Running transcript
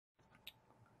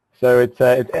So it's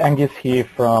Angus here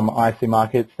from IC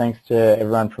Markets. Thanks to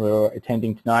everyone for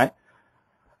attending tonight.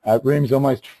 Room's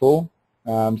almost full.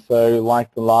 So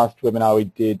like the last webinar we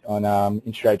did on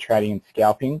intraday trading and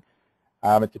scalping,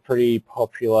 it's a pretty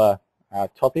popular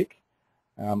topic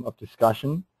of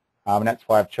discussion, and that's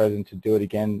why I've chosen to do it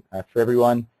again for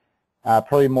everyone.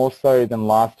 Probably more so than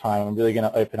last time, I'm really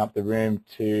going to open up the room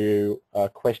to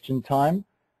question time.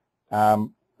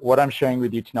 What I'm sharing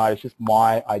with you tonight is just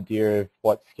my idea of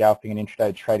what scalping and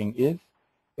intraday trading is.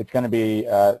 It's going to be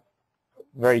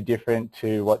very different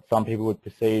to what some people would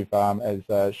perceive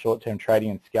as short-term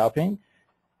trading and scalping.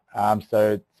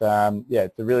 So it's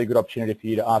a really good opportunity for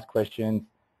you to ask questions,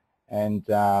 and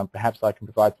perhaps I can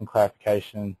provide some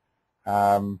clarification,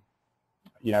 on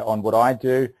what I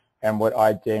do and what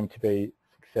I deem to be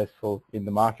successful in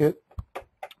the market.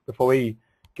 Before we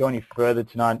go any further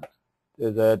tonight,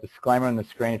 there's a disclaimer on the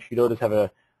screen. If you'd all just have a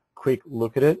quick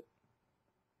look at it.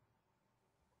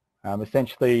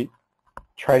 Essentially,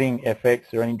 trading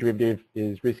FX or any derivative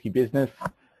is risky business.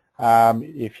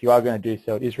 If you are going to do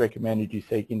so, it is recommended you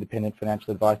seek independent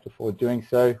financial advice before doing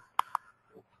so.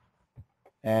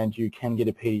 And you can get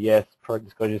a PDS, product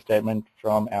disclosure statement,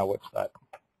 from our website.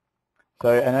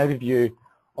 So an overview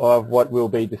of what we'll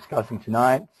be discussing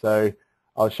tonight. So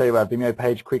I'll show you our Vimeo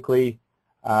page quickly,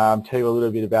 tell you a little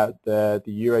bit about the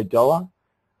euro dollar.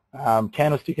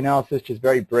 Candlestick analysis, just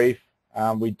very brief.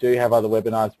 We do have other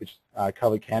webinars which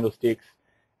cover candlesticks,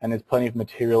 and there's plenty of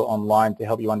material online to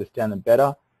help you understand them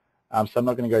better. So I'm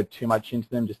not going to go too much into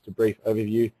them, just a brief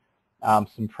overview.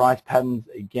 Some price patterns,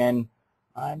 again,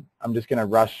 I'm just going to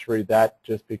rush through that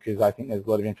just because I think there's a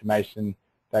lot of information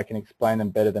that can explain them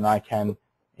better than I can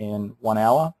in 1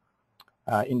 hour.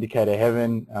 Indicator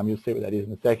heaven, you'll see what that is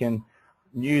in a second.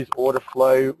 News order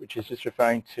flow, which is just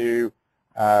referring to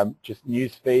just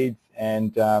news feeds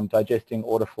and digesting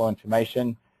order flow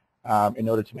information in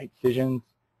order to make decisions.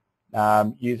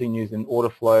 Using news and order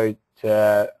flow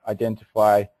to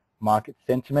identify market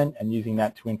sentiment and using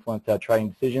that to influence our trading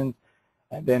decisions.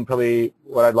 And then probably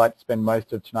what I'd like to spend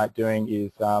most of tonight doing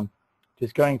is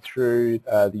just going through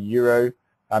the euro,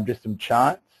 just some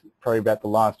charts, probably about the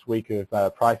last week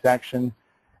of price action,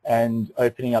 and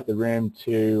opening up the room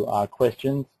to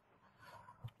questions.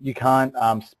 You can't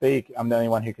speak. I'm the only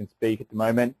one who can speak at the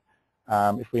moment.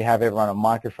 If we have everyone on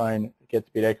microphone, it gets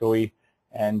a bit echoey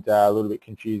and a little bit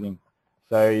confusing.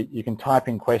 So you can type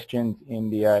in questions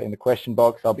in the question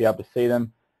box. I'll be able to see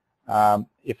them.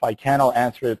 If I can, I'll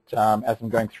answer it as I'm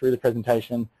going through the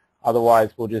presentation.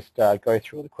 Otherwise, we'll just go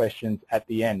through all the questions at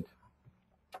the end.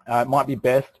 It might be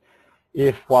best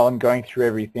if, while I'm going through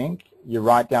everything, you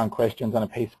write down questions on a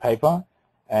piece of paper,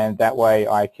 and that way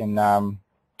I can,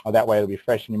 or that way it'll be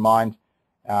fresh in your mind.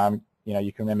 You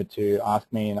can remember to ask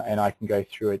me, and I can go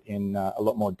through it in a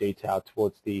lot more detail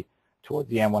towards the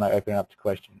end when I open it up to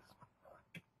questions.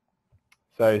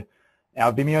 So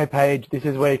our Vimeo page, this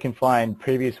is where you can find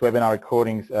previous webinar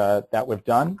recordings that we've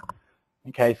done.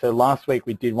 Okay, so last week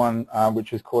we did one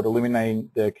which was called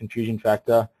Eliminating the Confusion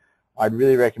Factor. I'd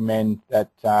really recommend that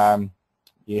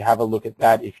you have a look at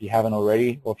that if you haven't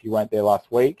already, or if you weren't there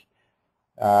last week.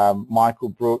 Michael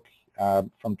Brook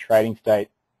from Trading State,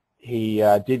 he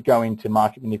did go into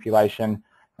market manipulation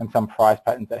and some price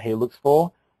patterns that he looks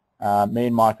for. Me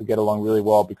and Michael get along really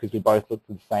well because we both look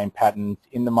for the same patterns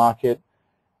in the market,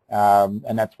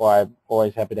 and that's why I'm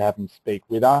always happy to have him speak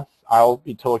with us. I'll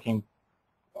be talking,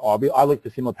 I look for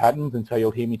similar patterns, and so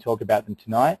you'll hear me talk about them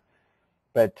tonight.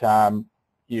 But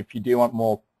if you do want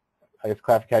more, I guess,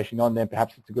 clarification on them,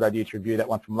 perhaps it's a good idea to review that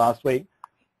one from last week.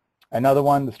 Another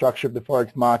one, the structure of the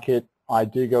Forex market, I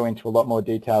do go into a lot more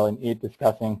detail in it,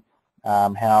 discussing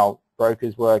how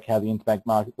brokers work, how the interbank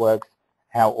market works,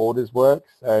 how orders work.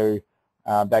 So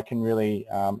that can really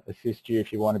assist you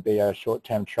if you want to be a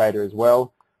short-term trader as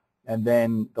well. And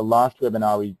then the last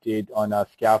webinar we did on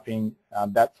scalping,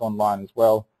 that's online as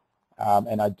well.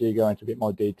 And I do go into a bit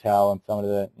more detail on some of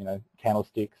the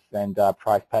candlesticks and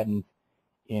price patterns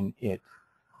in it.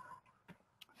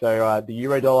 So the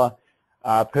euro dollar,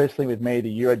 personally with me, the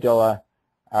euro dollar,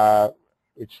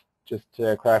 which just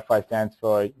to clarify stands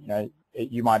for,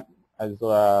 you might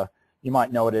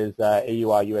know it as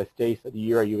EUR USD, so the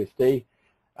euro USD.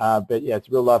 But yeah, it's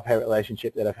a real love-hate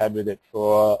relationship that I've had with it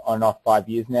for on and off 5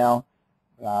 years now.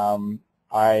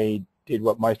 I did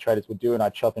what most traders would do, and I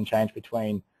chop and change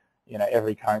between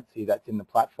every currency that's in the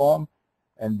platform.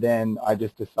 And then I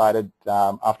just decided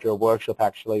after a workshop,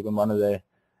 actually, when one of the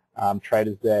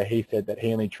traders there, he said that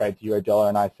he only trades euro dollar,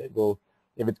 and I said, well,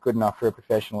 if it's good enough for a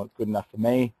professional, it's good enough for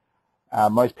me.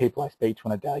 Most people I speak to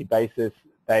on a daily basis,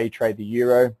 they trade the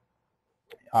euro.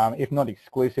 If not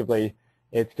exclusively,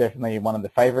 it's definitely one of the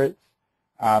favorites.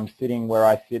 Sitting where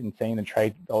I sit and seeing the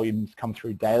trade volumes come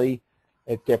through daily,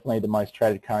 it's definitely the most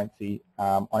traded currency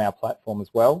on our platform as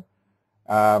well.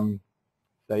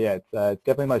 So yeah, it's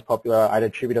definitely the most popular. I'd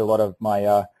attribute a lot of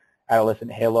my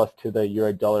adolescent hair loss to the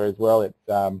euro dollar as well.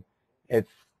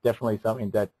 It's definitely something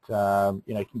that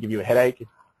can give you a headache. It's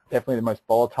definitely the most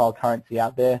volatile currency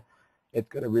out there. It's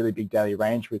got a really big daily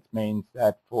range, which means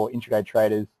that for intraday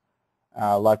traders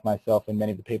like myself and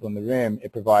many of the people in the room,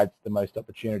 it provides the most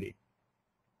opportunity.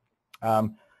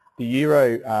 The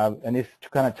euro, and this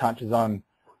kind of touches on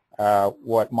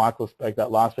what Michael spoke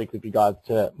about last week with regards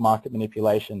to market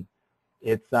manipulation.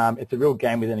 It's a real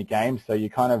game within a game, so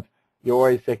you're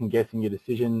always second guessing your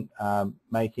decision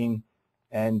making,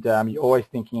 and you're always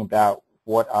thinking about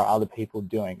what are other people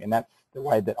doing, and that's the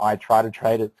way that I try to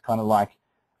trade. It's kind of like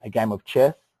a game of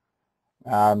chess.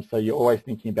 So you're always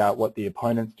thinking about what the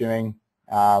opponent's doing.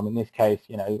 In this case,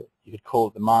 you could call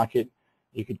it the market,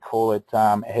 you could call it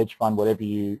a hedge fund, whatever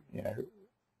you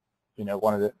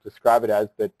wanted to describe it as,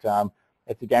 but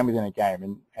it's a game within a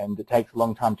game, and it takes a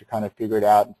long time to kind of figure it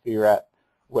out and figure out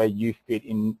where you fit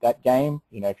in that game.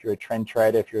 If you're a trend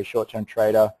trader, if you're a short-term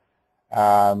trader,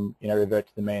 revert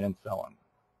to the mean and so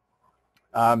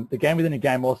on. The game within a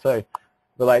game also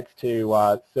relates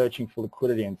to searching for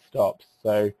liquidity and stops.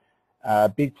 So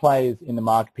big players in the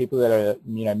market, people that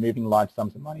are moving large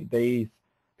sums of money, these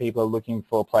people are looking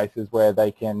for places where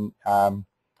they can,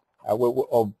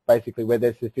 or basically where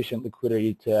there's sufficient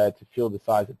liquidity to fill the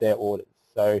size of their orders.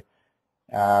 So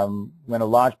when a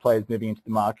large player is moving into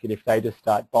the market, if they just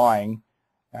start buying,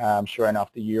 sure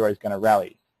enough, the euro is going to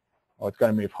rally, or it's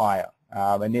going to move higher,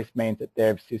 and this means that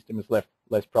their system is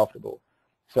less profitable.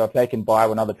 So if they can buy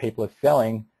when other people are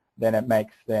selling, then it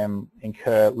makes them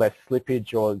incur less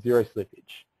slippage or zero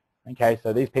slippage. Okay,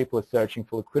 so these people are searching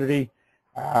for liquidity,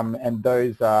 and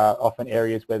those are often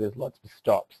areas where there's lots of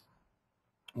stops.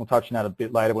 We'll touch on that a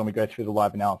bit later when we go through the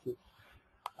live analysis.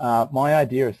 My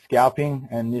idea of scalping,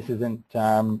 and this isn't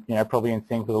probably in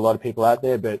sync with a lot of people out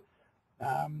there, but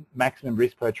maximum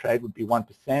risk per trade would be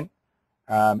 1%,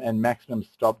 and maximum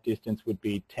stop distance would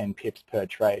be 10 pips per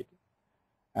trade.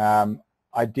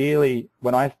 Ideally,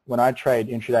 when I trade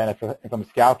intraday, and if I'm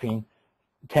scalping,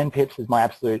 10 pips is my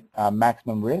absolute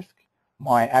maximum risk.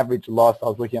 My average loss, I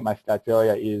was looking at my stats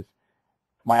earlier, is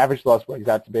my average loss works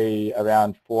out to be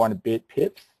around 4 and a bit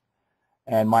pips,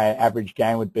 and my average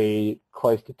gain would be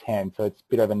close to 10, so it's a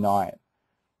bit over 9.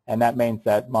 And that means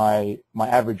that my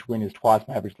average win is twice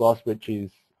my average loss, which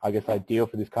is, I guess, ideal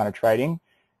for this kind of trading,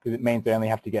 because it means I only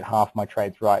have to get half my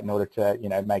trades right in order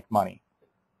to make money.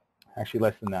 Actually,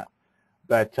 less than that.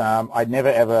 But I'd never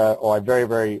ever, or I very,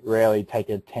 very rarely take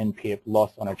a 10 pip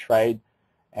loss on a trade,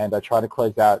 and I try to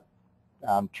close out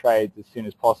trades as soon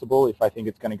as possible if I think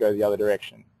it's going to go the other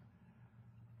direction.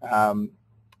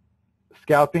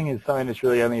 Scalping is something that's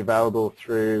really only available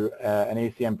through an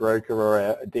ECM broker or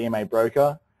a DMA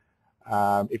broker.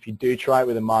 If you do try it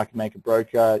with a market maker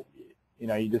broker,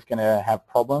 you're just going to have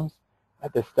problems.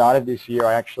 At the start of this year,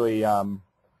 I actually I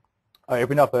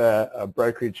opened up a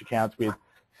brokerage account with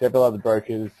several other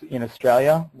brokers in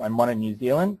Australia and one in New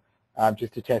Zealand,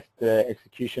 just to test the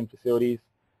execution facilities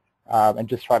and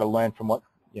just try to learn from what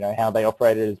how they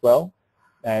operated as well.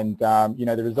 And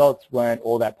the results weren't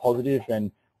all that positive,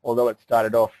 and although it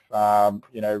started off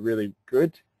really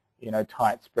good,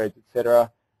 tight spreads,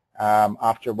 etc.,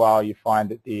 after a while you find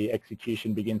that the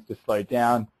execution begins to slow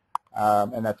down,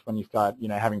 and that's when you start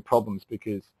having problems,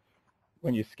 because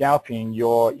when you're scalping,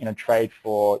 you're in a trade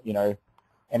for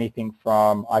anything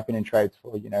from, I've been in trades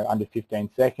for under 15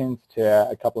 seconds to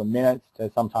a couple of minutes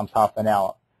to sometimes half an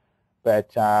hour.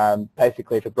 But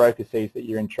basically, if a broker sees that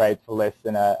you're in trades for less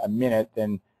than a minute,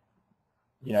 then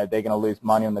they're going to lose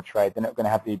money on the trade. They're not going to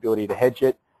have the ability to hedge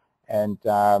it, and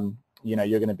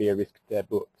you're going to be a risk to their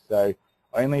book. So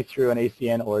only through an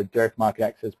ECN or a direct market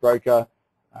access broker,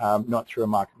 not through a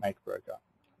market maker broker.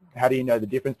 How do you know the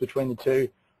difference between the two?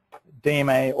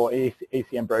 DMA or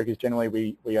ECM brokers, generally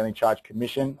we only charge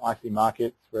commission. IC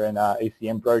Markets, we're an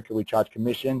ECM broker, we charge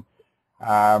commission.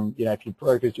 If your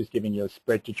broker is just giving you a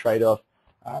spread to trade off,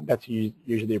 that's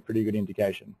usually a pretty good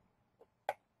indication.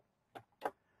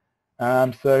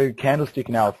 So candlestick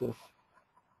analysis.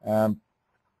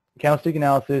 Candlestick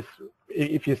analysis,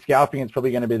 if you're scalping, it's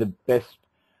probably going to be the best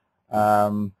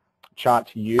chart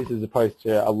to use as opposed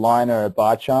to a line or a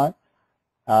bar chart.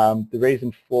 The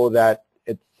reason for that,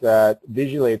 it's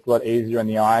visually it's a lot easier on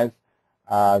the eyes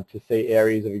to see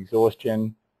areas of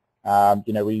exhaustion.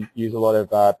 We use a lot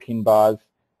of pin bars.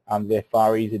 They're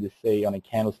far easier to see on a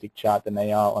candlestick chart than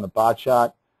they are on a bar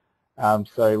chart.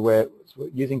 So we're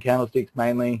using candlesticks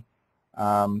mainly.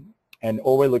 and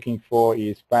all we're looking for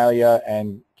is failure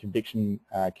and conviction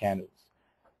candles.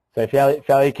 So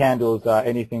failure candles are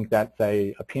anything that's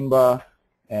a pin bar,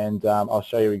 and I'll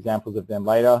show you examples of them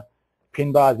later.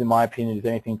 Pin bars, in my opinion, is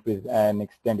anything with an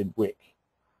extended wick.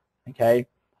 Okay,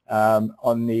 basically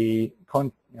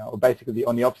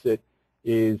on the opposite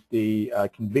is the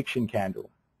conviction candle,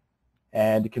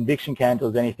 and the conviction candle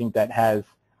is anything that has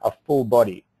a full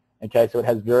body. Okay, so it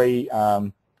has very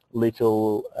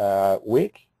little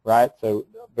wick, right? So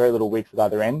very little wicks at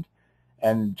either end,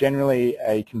 and generally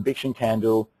a conviction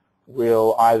candle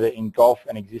will either engulf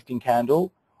an existing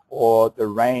candle, or the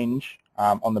range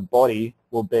on the body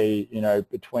will be,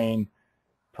 between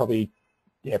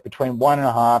between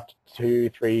 1.5 to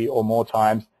 3 or more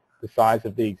times the size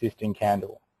of the existing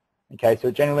candle. Okay, so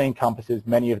it generally encompasses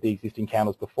many of the existing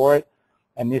candles before it,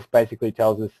 and this basically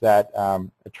tells us that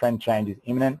a trend change is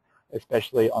imminent,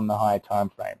 especially on the higher time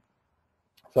frame.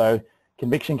 So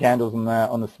conviction candles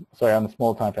on the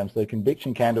small time frame. So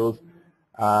conviction candles,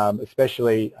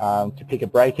 especially to pick a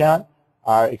breakout,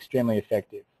 are extremely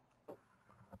effective.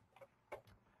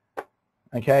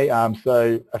 Okay,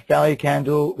 so a failure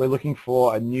candle, we're looking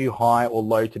for a new high or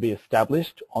low to be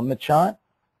established on the chart.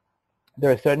 There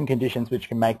are certain conditions which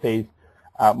can make these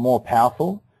more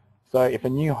powerful. So if a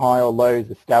new high or low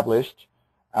is established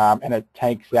and it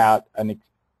takes out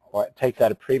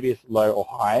a previous low or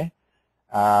high,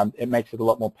 it makes it a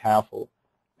lot more powerful.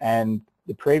 And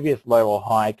the previous low or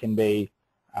high can be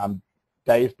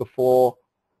days before,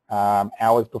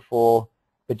 hours before,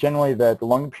 but generally the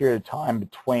longer period of time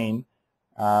between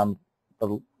the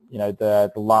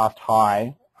last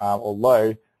high or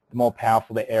low, the more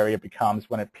powerful the area becomes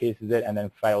when it pierces it and then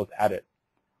fails at it.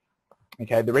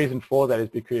 Okay, the reason for that is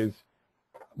because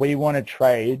we want to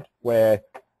trade where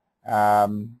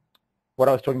what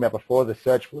I was talking about before, the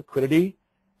search for liquidity.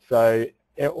 So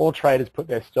all traders put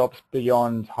their stops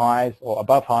beyond highs or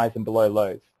above highs and below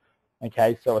lows.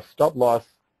 Okay, so a stop loss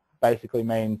basically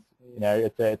means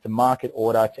it's a market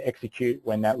order to execute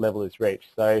when that level is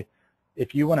reached. So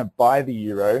if you want to buy the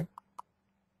euro,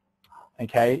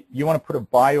 okay, you want to put a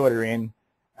buy order in,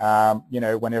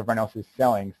 when everyone else is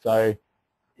selling. So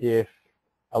if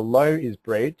a low is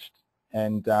breached,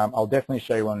 and I'll definitely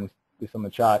show you this on the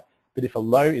chart, but if a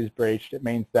low is breached, it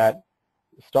means that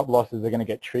stop losses are going to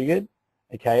get triggered,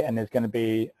 okay, and there's going to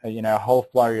be a whole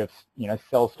flurry of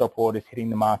sell stop orders hitting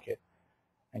the market,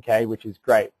 okay, which is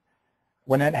great.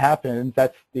 When that happens,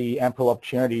 that's the ample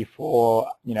opportunity for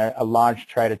a large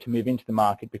trader to move into the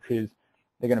market, because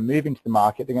they're going to move into the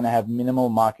market. They're going to have minimal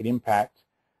market impact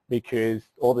because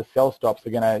all the sell stops are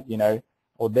going to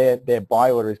or their buy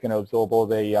order is going to absorb all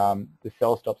the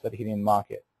sell stops that are hitting the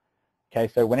market. Okay,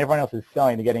 so when everyone else is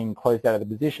selling, they're getting closed out of the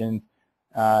positions.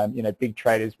 Big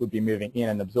traders would be moving in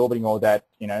and absorbing all that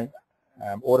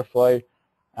order flow.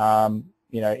 In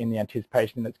the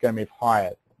anticipation that it's going to move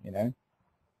higher.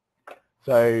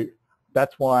 So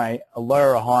that's why a low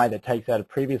or a high that takes out a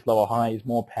previous lower high is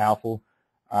more powerful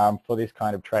for this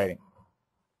kind of trading.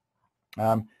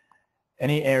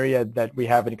 Any area that we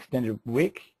have an extended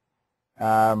wick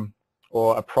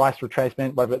or a price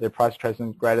retracement, what about the price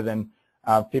retracement greater than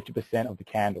 50% of the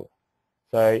candle?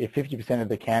 So if 50% of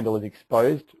the candle is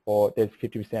exposed, or there's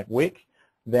 50% wick,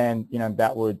 then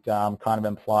that would kind of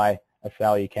imply a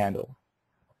failure candle.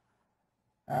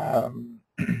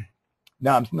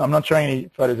 No, I'm not showing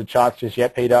any photos of charts just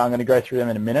yet, Peter. I'm going to go through them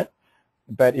in a minute.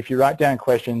 But if you write down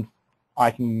questions, I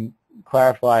can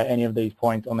clarify any of these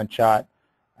points on the chart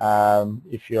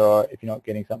if you're not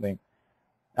getting something.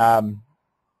 An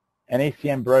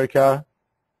ECM broker,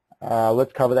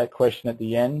 let's cover that question at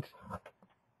the end.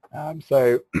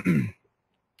 So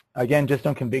again, just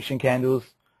on conviction candles,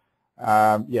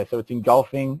 so it's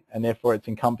engulfing, and therefore it's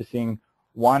encompassing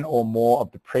one or more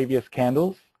of the previous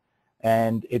candles,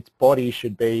 and its body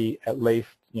should be at least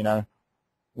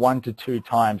 1 to 2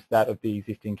 times that of the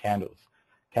existing candles.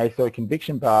 Okay, so a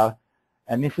conviction bar,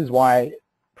 and this is why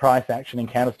price action and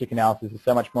candlestick analysis is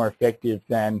so much more effective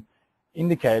than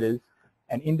indicators.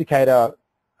 An indicator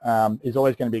is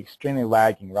always going to be extremely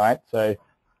lagging, right? So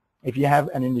if you have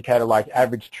an indicator like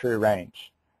average true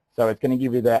range, so it's going to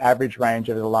give you the average range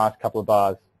over the last couple of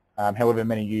bars, however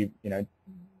many you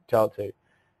tell it to,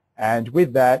 and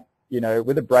with that,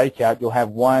 with a breakout, you'll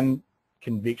have one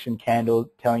conviction candle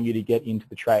telling you to get into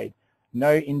the trade.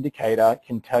 No indicator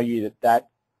can tell you that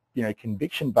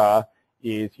conviction bar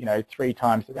is 3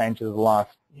 times the range of the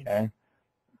last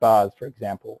bars, for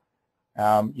example.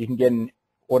 You can get an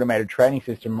automated trading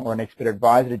system or an expert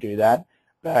advisor to do that,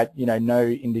 but no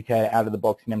indicator out of the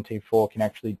box in MT4 can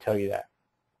actually tell you that.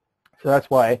 So that's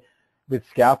why with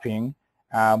scalping,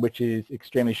 which is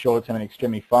extremely short-term and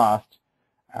extremely fast,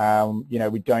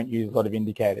 we don't use a lot of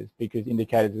indicators because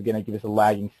indicators are going to give us a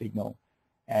lagging signal,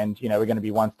 and we're going to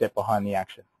be one step behind the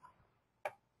action.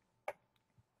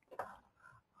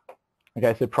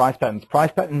 Okay, so price patterns.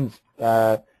 Price patterns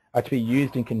are to be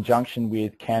used in conjunction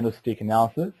with candlestick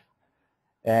analysis,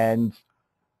 and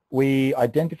we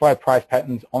identify price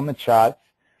patterns on the charts,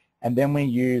 and then we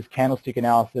use candlestick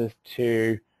analysis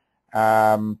to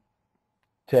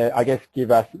I guess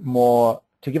give us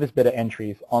better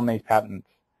entries on these patterns.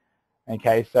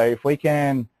 Okay, so if we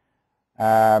can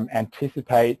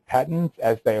anticipate patterns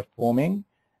as they are forming,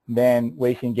 then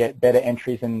we can get better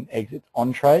entries and exits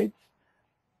on trades.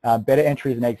 Better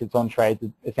entries and exits on trades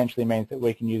essentially means that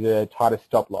we can use a tighter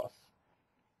stop loss.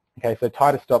 Okay, so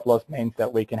tighter stop loss means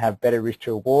that we can have better risk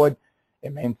to reward.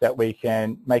 It means that we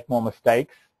can make more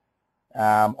mistakes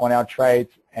on our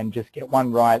trades and just get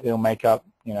one right. It'll make up,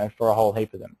 for a whole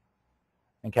heap of them.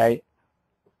 Okay,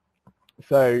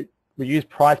 so we use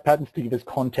price patterns to give us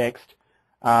context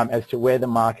as to where the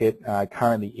market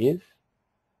currently is.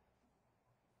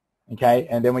 Okay,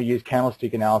 and then we use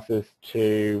candlestick analysis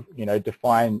to,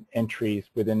 define entries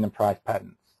within the price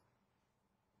patterns.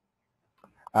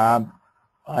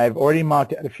 I've already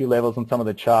marked out a few levels on some of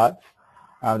the charts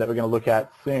that we're going to look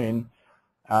at soon.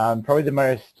 Probably the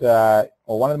most, or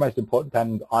one of the most important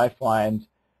patterns I find,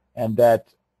 and that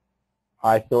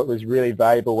I thought was really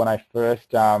valuable when I first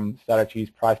started to use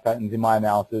price patterns in my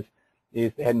analysis,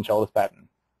 is the head and shoulders pattern.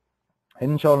 Head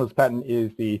and shoulders pattern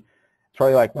is it's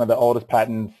probably like one of the oldest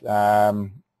patterns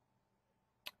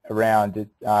around,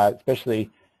 especially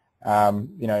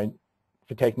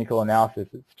for technical analysis.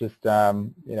 It's just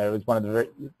it was one of the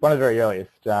very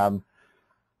earliest, and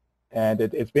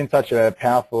it's been such a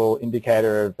powerful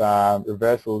indicator of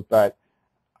reversals. But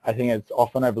I think it's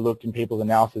often overlooked in people's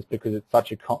analysis because it's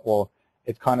such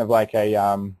it's kind of like a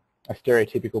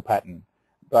stereotypical pattern.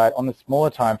 But on the smaller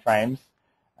time frames,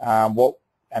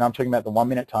 and I'm talking about the 1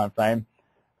 minute time frame.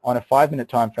 On a 5 minute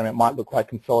time frame, it might look like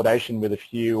consolidation with a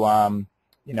few,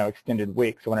 extended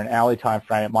wicks. Or on an hourly time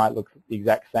frame, it might look the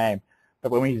exact same. But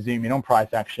when we zoom in on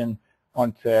price action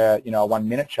onto, a 1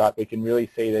 minute chart, we can really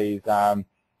see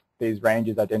these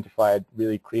ranges identified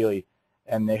really clearly.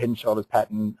 And the head and shoulders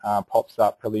pattern pops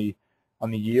up probably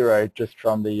on the euro just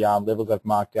from the levels I've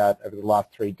marked out over the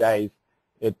last 3 days.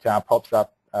 It pops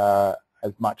up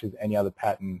as much as any other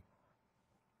pattern.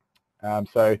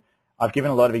 So I've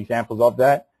given a lot of examples of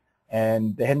that.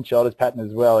 And the head and shoulders pattern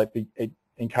as well, it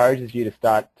encourages you to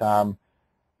start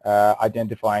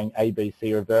identifying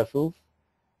ABC reversals,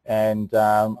 and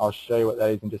I'll show you what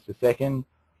that is in just a second.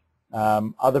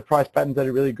 Other price patterns that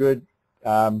are really good,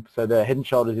 so the head and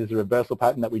shoulders is a reversal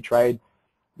pattern that we trade.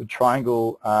 The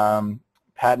triangle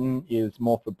pattern is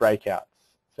more for breakouts,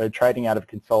 so trading out of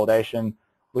consolidation,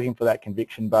 looking for that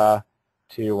conviction bar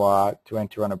to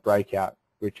enter on a breakout,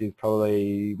 which is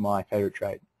probably my favorite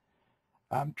trade.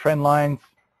 Trend lines,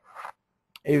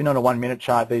 even on a 1 minute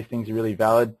chart, these things are really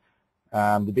valid.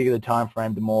 The bigger the time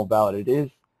frame, the more valid it is,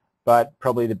 but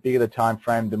probably the bigger the time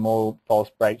frame, the more false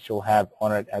breaks you'll have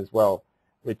on it as well,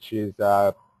 which is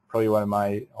probably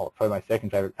my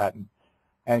second favorite pattern.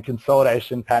 And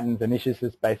consolidation patterns, and this is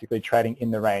just basically trading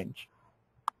in the range.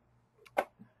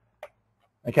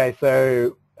 Okay,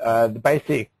 so the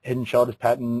basic head and shoulders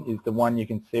pattern is the one you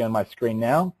can see on my screen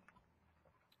now.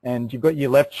 And you've got your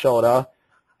left shoulder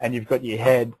and you've got your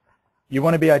head. You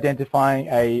want to be identifying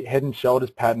a head and shoulders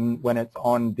pattern when it's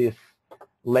on this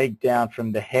leg down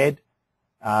from the head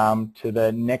to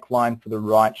the neckline for the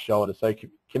right shoulder. So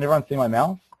can everyone see my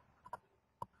mouse?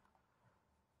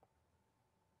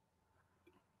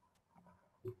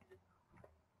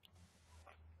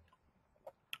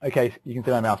 Okay, you can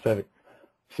see my mouse, perfect.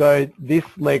 So this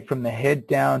leg from the head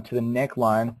down to the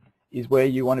neckline is where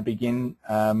you want to begin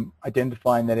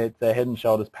identifying that it's a head and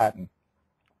shoulders pattern.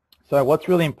 So what's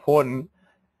really important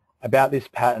about this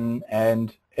pattern,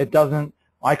 and it doesn't,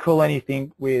 I call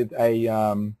anything with a,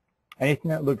 anything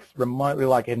that looks remotely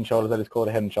like head and shoulders, that is called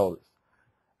a head and shoulders.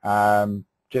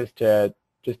 Just to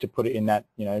put it in that,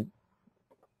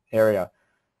 area.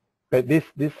 But this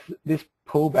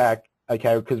pullback,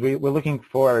 okay, because we're looking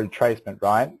for a retracement,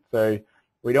 right? So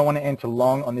we don't want to enter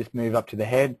long on this move up to the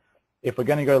head. If we're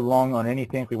going to go long on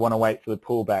anything, we want to wait for the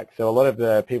pullback. So a lot of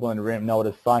the people in the room know it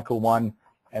as cycle 1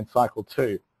 and cycle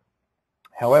 2.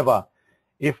 However,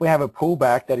 if we have a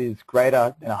pullback that is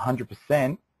greater than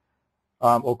 100%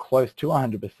 or close to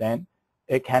 100%,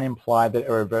 it can imply that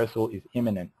a reversal is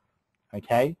imminent.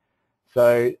 Okay,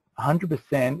 so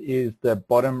 100% is the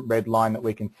bottom red line that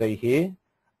we can see here.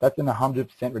 That's an 100%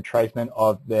 retracement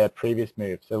of the previous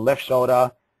move. So left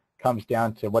shoulder comes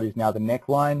down to what is now the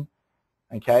neckline,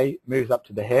 okay, moves up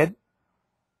to the head.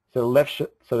 So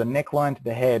the neckline to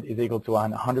the head is equal to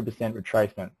 100%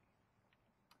 retracement.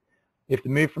 If the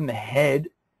move from the head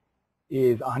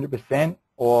is 100%,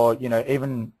 or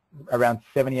even around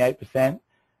 78%,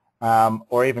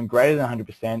 or even greater than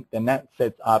 100%, then that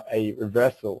sets up a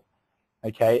reversal,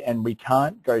 okay? And we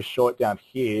can't go short down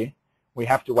here. We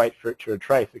have to wait for it to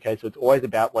retrace, okay? So it's always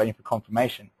about waiting for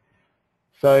confirmation.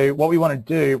 So what we want to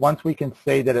do, once we can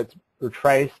see that it's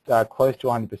retraced close to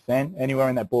 100%, anywhere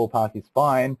in that ballpark is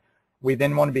fine, we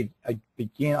then want to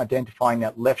begin identifying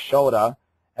that left shoulder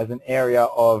as an area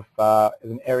of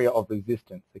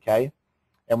resistance, okay?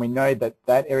 And we know that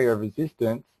that area of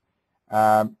resistance,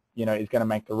 is going to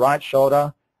make the right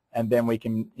shoulder, and then we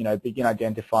can, begin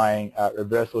identifying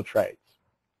reversal trades,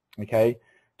 okay?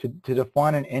 To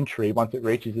define an entry, once it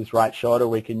reaches this right shoulder,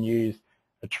 we can use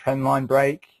a trend line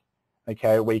break,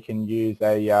 okay? We can use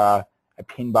a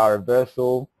pin bar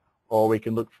reversal, or we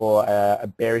can look for a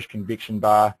bearish conviction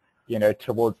bar,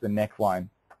 towards the neckline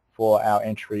for our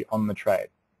entry on the trade.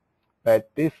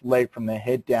 But this leg from the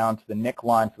head down to the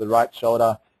neckline for the right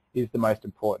shoulder is the most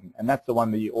important, and that's the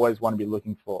one that you always want to be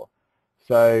looking for.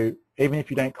 So even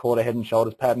if you don't call it a head and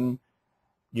shoulders pattern,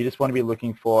 you just want to be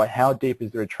looking for how deep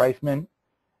is the retracement,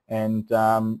 and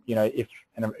if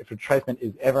retracement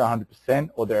is ever 100%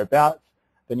 or thereabouts,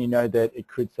 then you know that it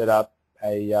could set up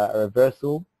a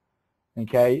reversal,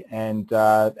 okay, and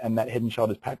that head and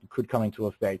shoulders pattern could come into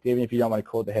effect, even if you don't want to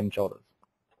call it the head and shoulders.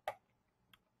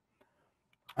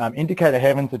 Indicator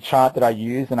heaven's a chart that I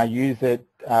use, and I use it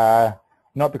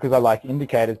not because I like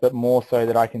indicators, but more so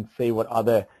that I can see what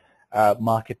other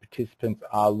market participants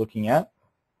are looking at.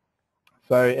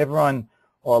 So everyone,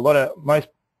 or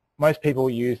most people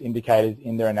use indicators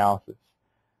in their analysis.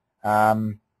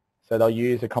 So they'll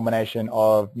use a combination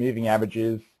of moving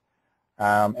averages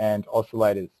and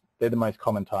oscillators. They're the most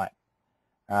common type.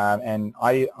 And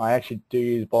I actually do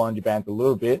use Bollinger Bands a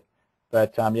little bit,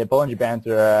 but yeah, Bollinger Bands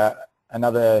are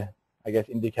another, I guess,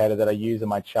 indicator that I use in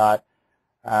my chart,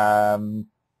 kind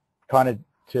of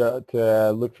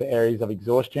to look for areas of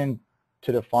exhaustion,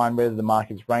 to define whether the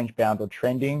market is range bound or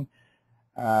trending,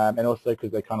 and also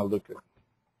because they kind of look good.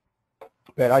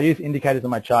 But I use indicators on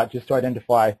my chart just to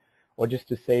identify, or just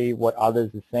to see what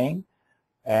others are seeing,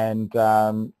 and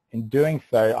in doing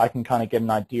so, I can kind of get an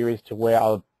idea as to where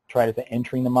other traders are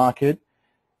entering the market,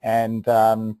 and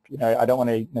I don't want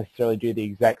to necessarily do the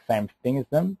exact same thing as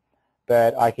them,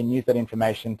 but I can use that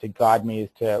information to guide me as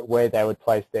to where they would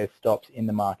place their stops in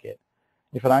the market.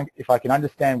 If I can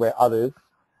understand where others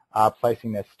are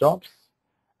placing their stops,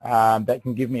 that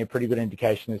can give me a pretty good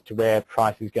indication as to where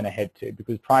price is going to head to,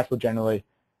 because price will generally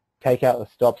take out the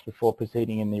stops before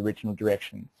proceeding in the original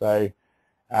direction. So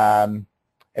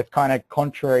it's kind of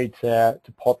contrary to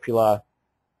popular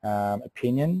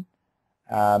opinion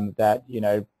that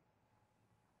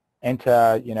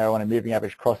enter on a moving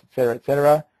average cross,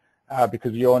 etc.,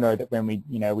 because we all know that when we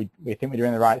think we're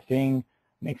doing the right thing,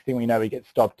 next thing we know we get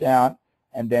stopped out,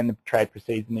 and then the trade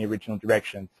proceeds in the original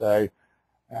direction. So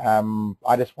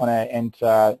I just want to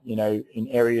enter in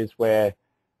areas where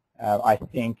I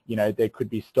think there could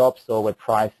be stops, or where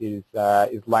price is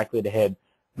likely to head,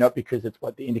 not because it's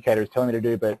what the indicator is telling me to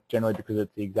do, but generally because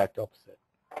it's the exact opposite.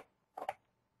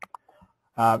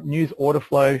 News order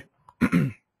flow.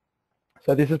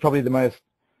 So this is probably the most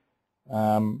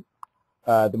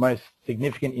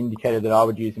significant indicator that I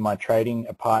would use in my trading,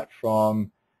 apart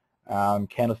from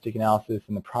candlestick analysis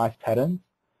and the price patterns.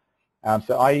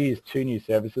 So I use two new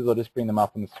services. I'll just bring them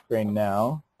up on the screen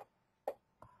now.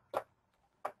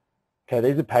 Okay,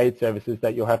 these are paid services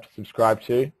that you'll have to subscribe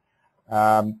to.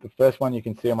 The first one you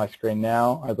can see on my screen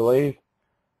now, I believe.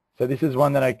 So this is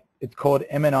one that it's called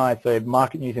MNI, so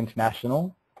Market News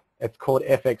International. It's called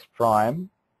FX Prime,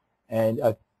 and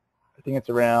I think it's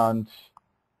around,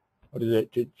 what is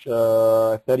it,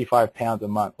 £35 a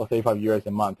month, or 35 euros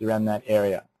a month, around that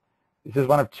area. This is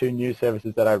one of two news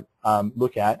services that I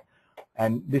look at,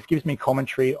 and this gives me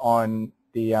commentary on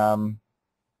the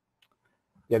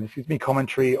this gives me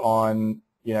commentary on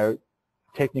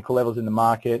technical levels in the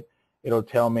market. It'll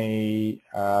tell me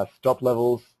stop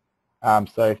levels.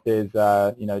 So if there's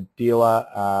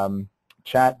dealer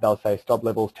chat, they'll say stop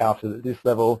levels touted at this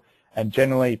level, and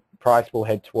generally price will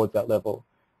head towards that level.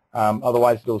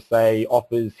 Otherwise, it'll say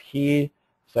offers here,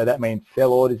 so that means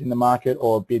sell orders in the market,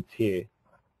 or bids here.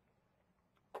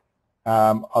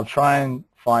 I'll try and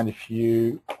find a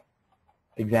few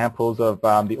examples of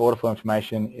the order flow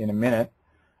information in a minute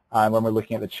when we're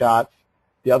looking at the charts.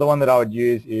 The other one that I would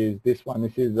use is this one.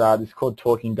 This is called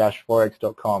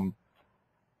talking-forex.com,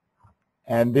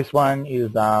 and this one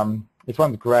is this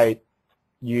one's great.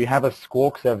 You have a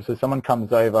squawk service, so someone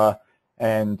comes over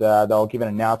and they'll give an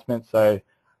announcement. So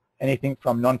anything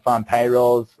from non-farm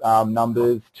payrolls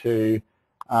numbers to,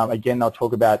 again, they'll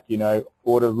talk about,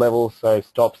 order levels, so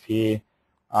stops here,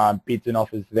 bids and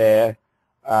offers there.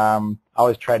 I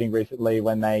was trading recently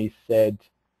when they said,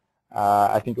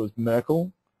 I think it was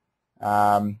Merkel.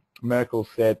 Merkel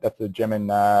said, that's the German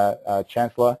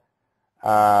chancellor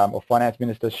or finance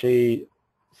minister, she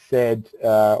said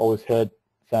or was heard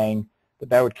saying that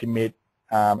they would commit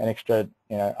an extra,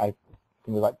 I think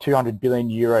it was like 200 billion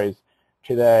euros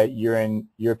to the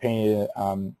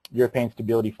European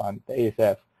Stability Fund, the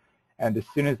ESF. And as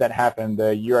soon as that happened,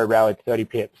 the euro rallied 30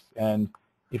 pips. And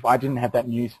if I didn't have that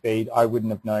news feed, I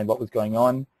wouldn't have known what was going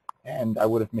on, and I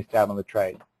would have missed out on the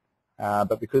trade.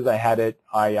 But because I had it,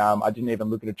 I didn't even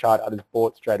look at a chart. I just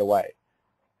bought straight away.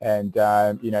 And,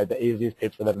 the easiest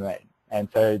pips I've ever made. And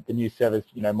so the news service,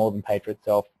 more than paid for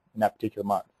itself in that particular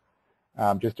month,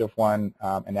 just off one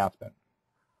announcement.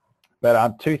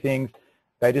 But two things,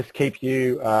 they just keep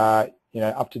you,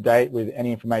 up to date with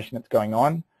any information that's going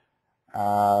on.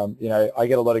 I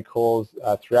get a lot of calls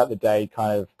throughout the day,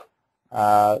 kind of,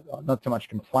 not so much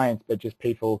complaints, but just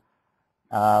people,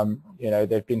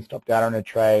 they've been stopped out on a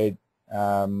trade.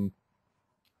 They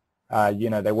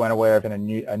weren't aware of a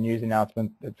news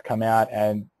announcement that's come out,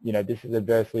 and this has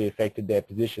adversely affected their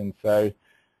position. So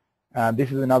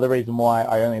this is another reason why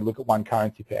I only look at one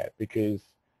currency pair, because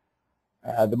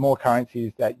the more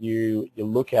currencies that you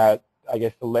look at, I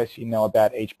guess the less you know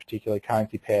about each particular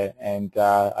currency pair, and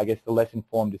I guess the less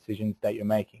informed decisions that you're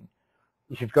making.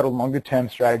 If you've got a longer term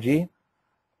strategy,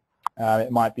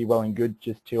 it might be well and good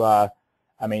just to,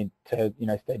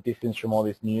 stay distanced from all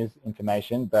this news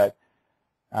information, but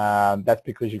that's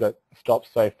because you've got stops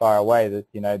so far away that,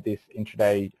 this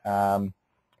intraday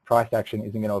price action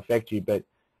isn't going to affect you. But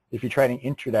if you're trading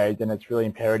intraday, then it's really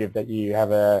imperative that you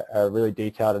have a really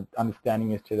detailed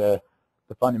understanding as to the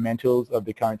fundamentals of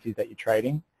the currencies that you're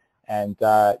trading, and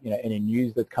any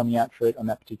news that's coming out for it on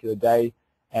that particular day,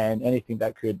 and anything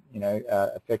that could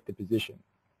affect the position.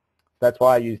 That's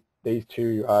why I use these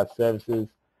two services,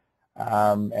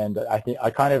 and I think I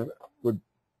kind of would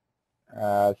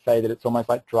say that it's almost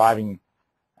like driving,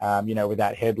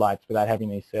 without headlights, without having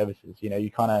these services.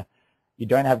 You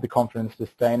don't have the confidence to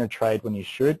stay in a trade when you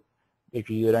should if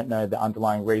you don't know the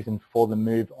underlying reason for the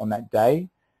move on that day.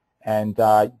 And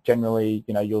generally,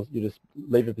 you'll just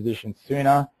leave a position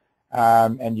sooner,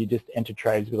 and you just enter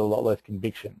trades with a lot less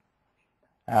conviction.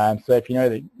 So if you know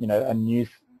that a news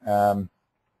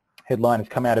headline has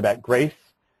come out about Greece,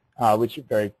 which it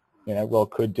very well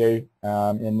could do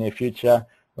in the near future,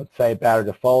 let's say about a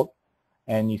default,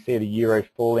 and you see the euro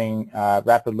falling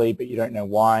rapidly, but you don't know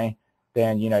why,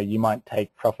 then you might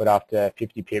take profit after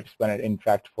 50 pips when it in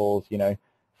fact falls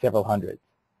several hundreds.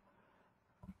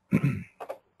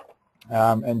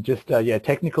 And just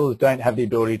technicals don't have the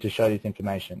ability to show this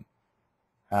information.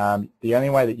 The only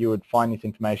way that you would find this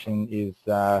information is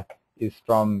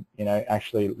from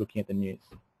actually looking at the news.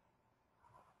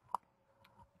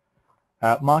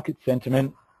 Market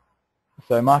sentiment.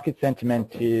 So market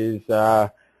sentiment is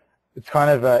it's kind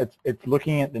of it's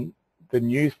looking at the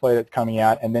news flow that's coming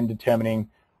out and then determining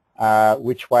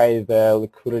which way the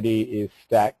liquidity is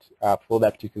stacked for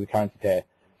that particular currency pair.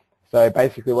 So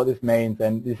basically what this means,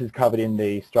 and this is covered in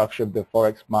the structure of the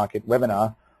Forex market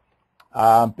webinar,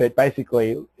 but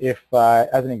basically if,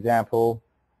 as an example,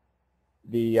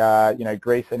 the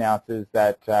Greece announces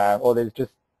that, or there's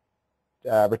just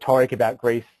rhetoric about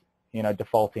Greece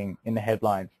defaulting in the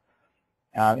headlines.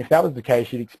 If that was the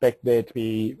case, you'd expect there to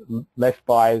be less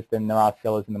buyers than there are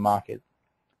sellers in the market.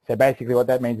 So basically what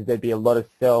that means is there'd be a lot of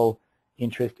sell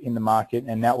interest in the market,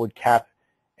 and that would cap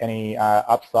any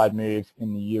upside moves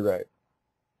in the euro.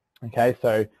 Okay,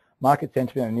 so market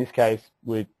sentiment in this case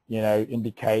would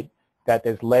indicate that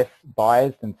there's less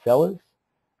buyers than sellers,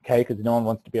 okay, because no one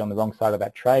wants to be on the wrong side of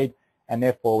that trade, and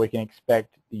therefore we can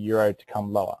expect the euro to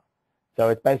come lower. So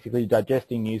it's basically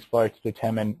digesting news flow to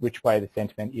determine which way the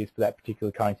sentiment is for that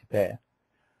particular currency pair.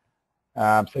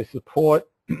 So support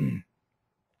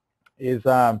is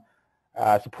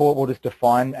support we'll just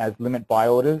define as limit buy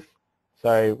orders.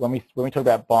 So when we talk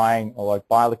about buying or like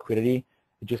buy liquidity,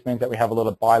 it just means that we have a lot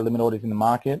of buy limit orders in the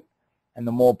market, and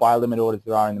the more buy limit orders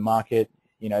there are in the market,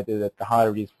 the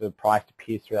harder it is for the price to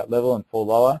pierce through that level and fall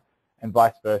lower, and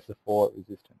vice versa for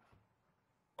resistance.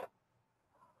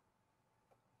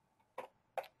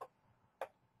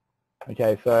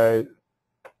 Okay, so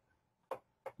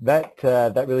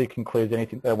that really concludes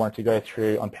anything that I wanted to go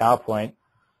through on PowerPoint.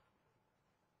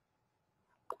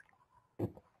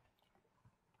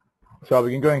 So I'll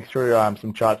begin going through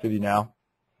some charts with you now.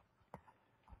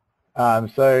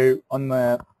 So on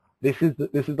this is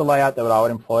the layout that I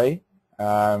would employ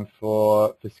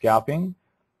for scalping.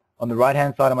 On the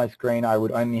right-hand side of my screen, I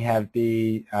would only have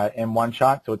the M1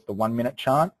 chart, so it's the 1 minute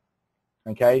chart.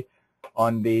 Okay.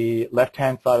 On the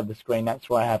left-hand side of the screen, that's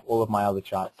where I have all of my other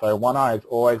charts. So one eye is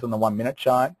always on the 1 minute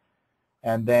chart,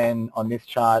 and then on this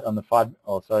chart, on the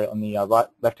right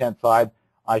left-hand side,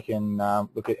 I can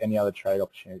look at any other trade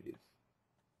opportunities.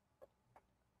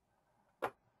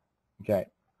 Okay.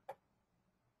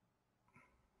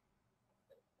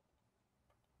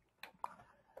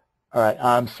 All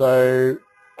right. So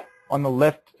on the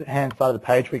left-hand side of the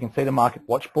page, we can see the market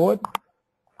watch board.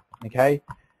 Okay.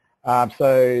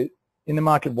 So in the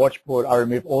market watch board, I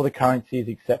remove all the currencies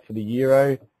except for the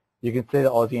euro. You can see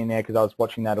the Aussie in there because I was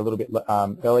watching that a little bit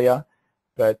earlier.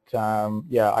 But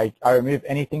yeah, I remove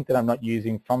anything that I'm not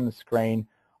using from the screen.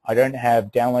 I don't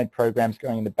have download programs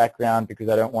going in the background because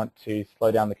I don't want to slow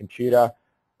down the computer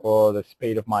or the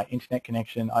speed of my internet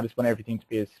connection. I just want everything to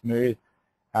be as smooth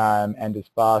and as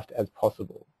fast as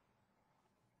possible.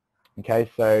 Okay,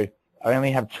 so I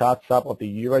only have charts up of the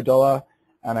euro dollar,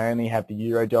 and I only have the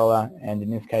euro dollar, and in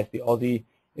this case the Aussie,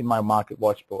 in my market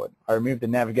watch board. I remove the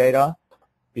navigator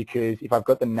because if I've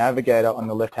got the navigator on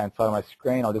the left-hand side of my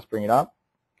screen, I'll just bring it up.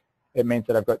 It means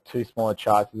that I've got two smaller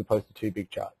charts as opposed to two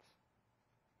big charts.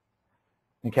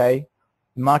 Okay,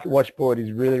 the market watch board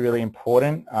is really, really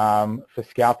important for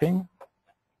scalping.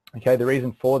 Okay, the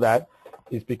reason for that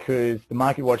is because the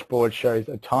market watch board shows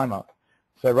a timer.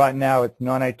 So right now it's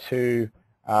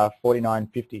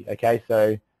 9:02:49:50. Okay,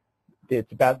 so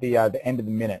it's about the end of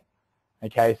the minute.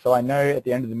 Okay, so I know at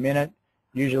the end of the minute,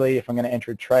 usually if I'm going to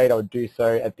enter a trade, I would do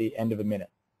so at the end of a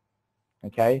minute.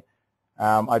 Okay,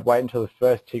 I'd wait until the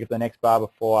first tick of the next bar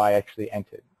before I actually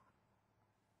entered.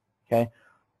 Okay,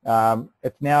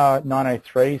 it's now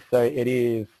 9:03, so it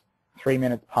is 3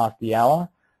 minutes past the hour.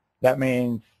 That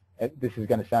means, this is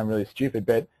going to sound really stupid,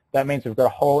 but that means we've got a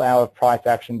whole hour of price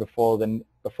action before the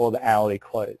hourly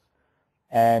close.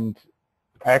 And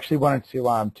I actually wanted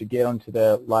to get onto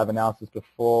the live analysis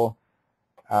before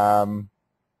the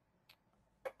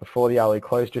hourly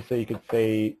close, just so you could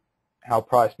see how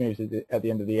price moves at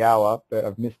the end of the hour, but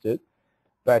I've missed it.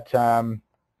 But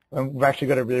we've actually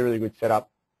got a really, really good setup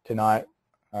tonight,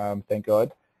 thank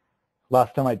God.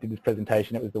 Last time I did this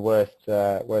presentation, it was the worst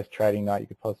trading night you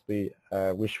could possibly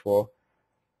wish for.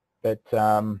 But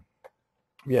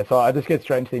yeah, so I'll just get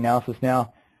straight into the analysis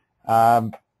now.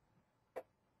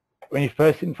 When you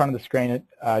first sit in front of the screen,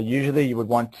 usually you would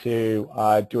want to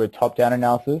do a top-down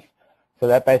analysis. So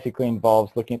that basically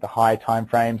involves looking at the high time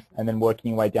frames and then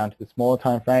working your way down to the smaller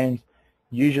time frames.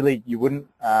 Usually you wouldn't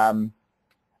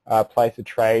place a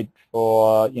trade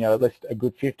for, at least a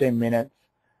good 15 minutes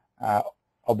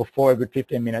or before a good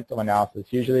 15 minutes of analysis.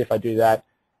 Usually if I do that,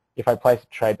 if I place a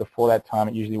trade before that time,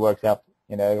 it usually works out,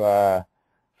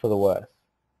 for the worse.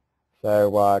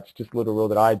 So it's just a little rule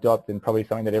that I adopt, and probably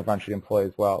something that everyone should employ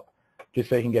as well, just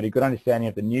so you can get a good understanding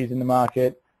of the news in the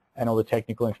market and all the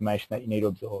technical information that you need to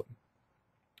absorb.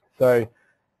 So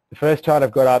the first chart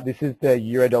I've got up, this is the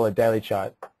euro-dollar daily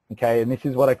chart, okay, and this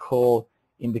is what I call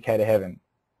indicator heaven.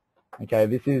 Okay,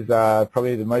 this is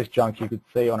probably the most junk you could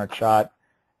see on a chart,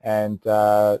 and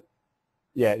yeah,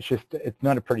 it's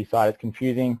not a pretty sight. It's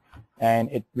confusing,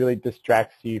 and it really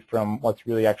distracts you from what's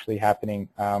really actually happening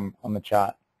on the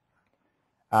chart.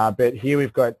 But here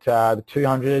we've got the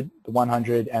 200, the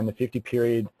 100, and the 50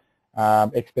 period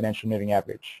exponential moving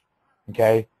average.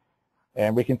 Okay,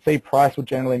 and we can see price will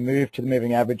generally move to the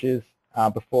moving averages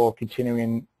before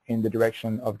continuing in the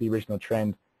direction of the original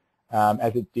trend,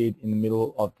 as it did in the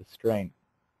middle of the screen.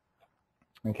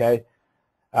 Okay,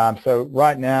 so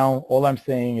right now all I'm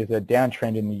seeing is a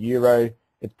downtrend in the euro.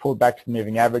 It's pulled back to the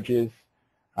moving averages.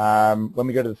 When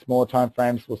we go to the smaller time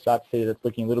frames, we'll start to see that it's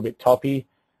looking a little bit toppy.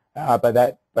 But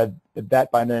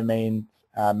that by no means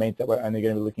means that we're only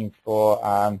going to be looking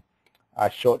for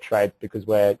short trades, because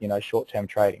we're short-term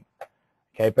trading.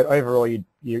 Okay, but overall,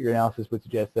 your analysis would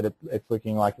suggest that it's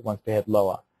looking like it wants to head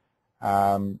lower,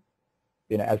 as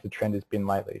the trend has been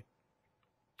lately.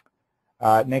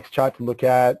 Next chart to look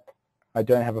at, I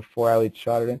don't have a 4-hourly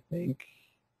chart, I don't think.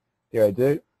 There I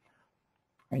do.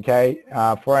 Okay,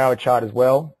 4-hour chart as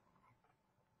well.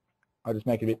 I'll just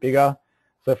make it a bit bigger.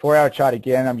 So 4-hour chart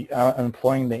again, I'm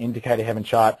employing the indicator heaven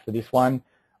chart for this one.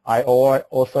 I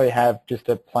also have just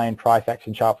a plain price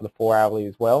action chart for the 4-hourly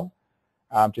as well,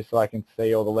 just so I can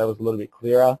see all the levels a little bit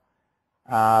clearer.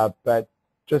 But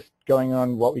just going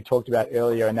on what we talked about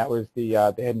earlier, and that was the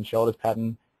head and shoulders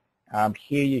pattern.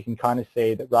 Here you can kind of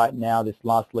see that right now, this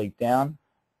last leg down,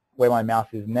 where my mouse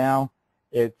is now,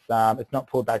 it's not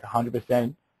pulled back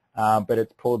 100%. but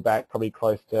it's pulled back probably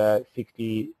close to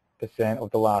 60%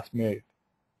 of the last move.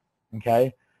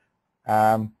 Okay,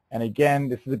 and again,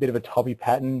 this is a bit of a toppy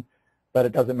pattern, but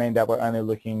it doesn't mean that we're only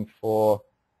looking for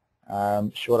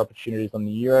short opportunities on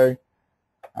the euro,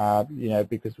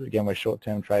 because again, we're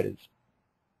short-term traders.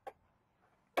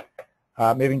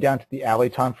 Moving down to the hourly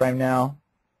time frame now.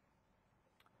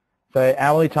 So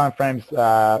hourly time frames,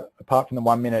 apart from the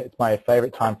 1 minute, it's my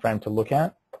favorite time frame to look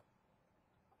at.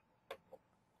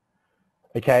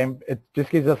 Okay, it just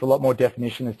gives us a lot more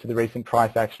definition as to the recent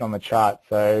price action on the chart.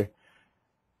 So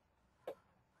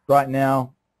right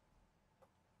now,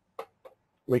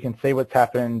 we can see what's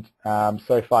happened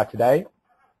so far today.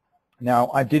 Now,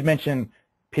 I did mention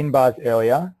pin bars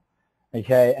earlier.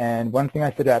 Okay, and one thing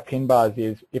I said about pin bars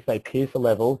is if they pierce a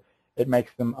level, it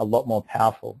makes them a lot more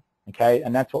powerful. Okay,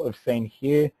 and that's what we've seen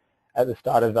here at the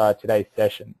start of today's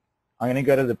session. I'm going to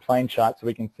go to the plain chart so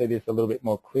we can see this a little bit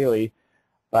more clearly.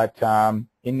 But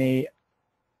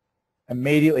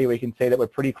immediately we can see that we're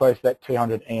pretty close to that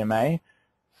 200 EMA.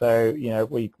 So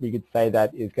we could say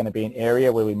that is going to be an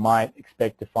area where we might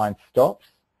expect to find stops.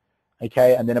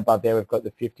 Okay, and then above there we've got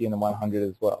the 50 and the 100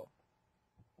 as well.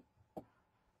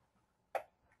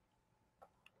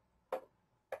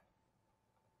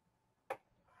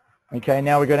 Okay,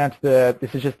 now we go down to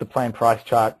this is just the plain price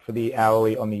chart for the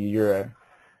hourly on the euro.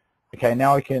 Okay,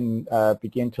 now we can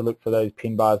begin to look for those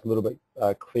pin bars a little bit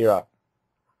clearer.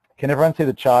 Can everyone see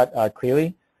the chart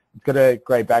clearly? It's got a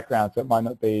grey background, so it might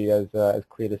not be as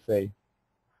clear to see.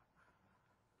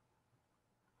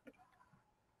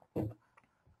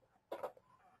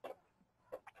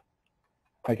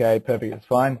 Okay, perfect, it's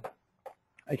fine.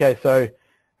 Okay, so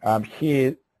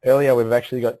here, earlier we've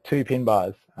actually got two pin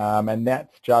bars, and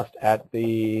that's just at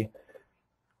the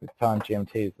time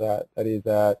GMT is that? That is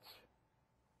at,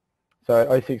 so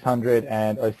at 0600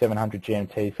 and 0700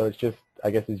 GMT, so it's just, I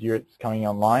guess, as Europe's coming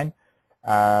online,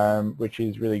 which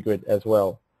is really good as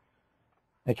well.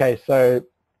 Okay, so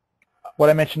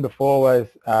what I mentioned before was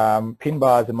pin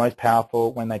bars are most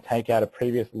powerful when they take out a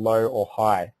previous low or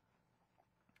high.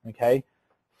 Okay,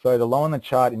 so the low on the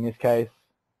chart in this case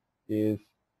is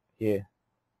here.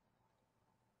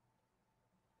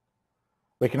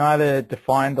 We can either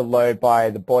define the low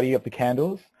by the body of the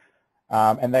candles,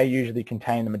 and they usually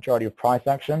contain the majority of price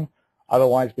action.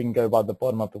 Otherwise, we can go by the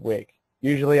bottom of the wick.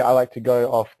 Usually, I like to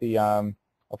go off the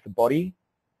body.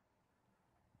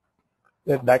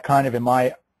 That kind of, in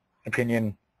my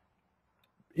opinion,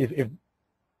 if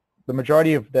the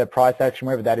majority of the price action,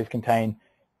 wherever that is contained,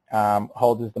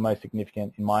 holds as the most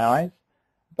significant in my eyes.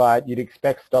 But you'd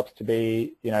expect stops to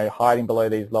be, hiding below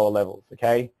these lower levels.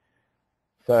 Okay.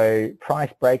 So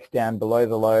price breaks down below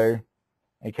the low,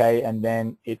 okay, and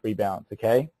then it rebounds,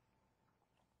 okay.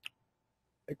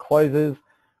 It closes,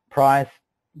 price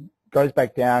goes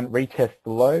back down, retests the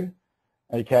low,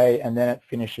 okay, and then it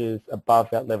finishes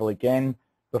above that level again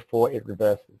before it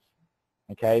reverses,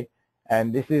 okay.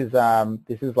 And this is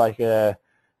like some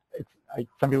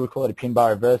people call it a pin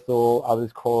bar reversal,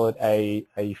 others call it a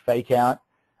fake out,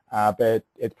 but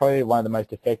it's probably one of the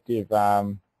most effective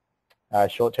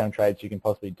short-term trades you can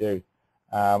possibly do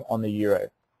on the euro.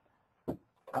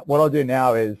 What I'll do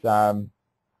now is I'll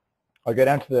go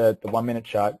down to the 1 minute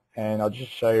chart, and I'll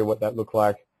just show you what that looked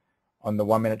like on the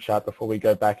 1 minute chart before we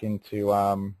go back into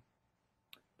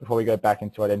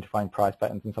identifying price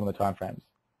patterns in some of the time frames.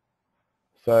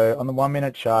 So on the 1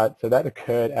 minute chart, so that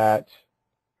occurred at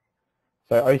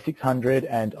 0600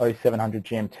 and 0700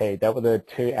 GMT. That were the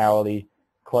 2 hourly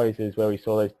closes where we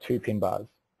saw those two pin bars.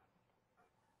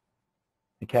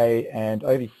 Okay, and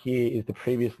over here is the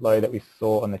previous low that we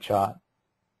saw on the chart.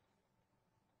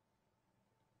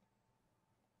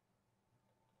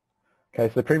 Okay,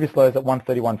 so the previous low is at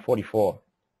 131.44.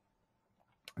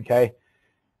 Okay,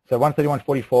 so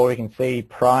 131.44, we can see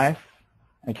price,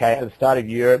 okay, at the start of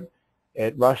Europe,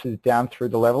 it rushes down through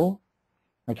the level,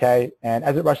 okay, and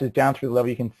as it rushes down through the level,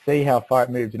 you can see how far it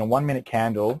moves in a 1 minute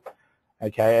candle,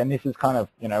 okay, and this is kind of,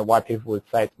 why people would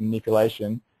say it's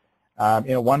manipulation.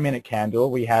 In a 1 minute candle,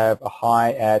 we have a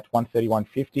high at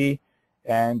 131.50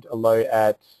 and a low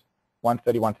at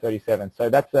 131.37. So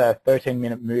that's a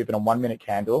 13-minute move in a 1 minute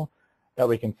candle that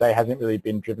we can say hasn't really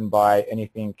been driven by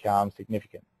anything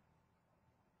significant.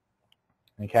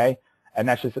 Okay, and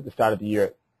that's just at the start of the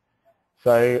year.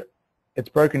 So it's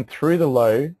broken through the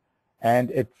low, and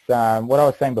it's what I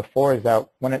was saying before is that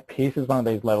when it pierces one of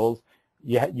these levels,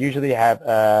 you usually have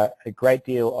a great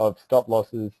deal of stop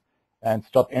losses and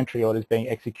stop entry orders being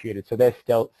executed. So they're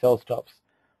sell stops.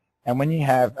 And when you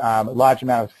have a large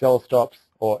amount of sell stops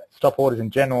or stop orders in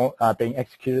general being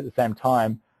executed at the same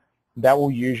time, that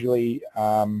will usually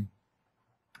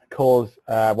cause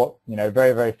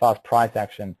very, very fast price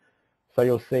action. So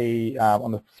you'll see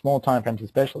on the small time frames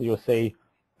especially, you'll see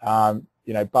bars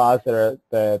that are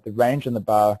the range in the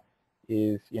bar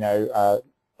is a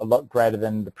lot greater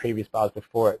than the previous bars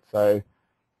before it. So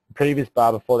the previous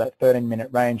bar before that 13-minute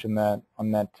range on that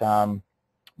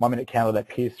 1-minute candle that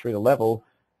pierced through the level,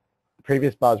 the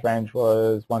previous bar's range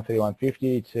was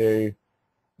 131.50 to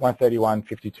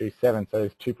 131.52.7, so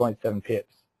it's 2.7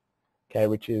 pips, okay,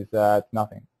 which is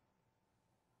nothing.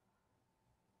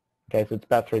 Okay, so it's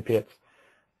about 3 pips.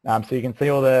 So you can see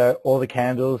all the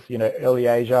candles, early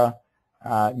Asia,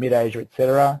 mid Asia,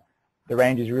 etc. The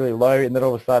range is really low, and then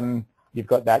all of a sudden you've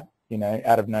got that,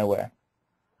 out of nowhere.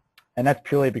 And that's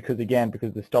purely because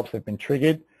the stops have been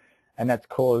triggered, and that's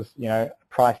caused,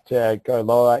 price to go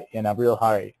lower in a real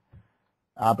hurry.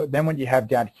 But then what you have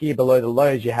down here below the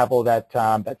lows, you have all that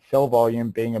that sell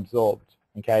volume being absorbed.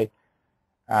 Okay,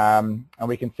 and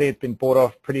we can see it's been bought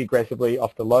off pretty aggressively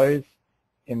off the lows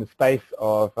in the space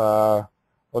of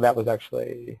that was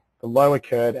actually, the low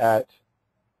occurred at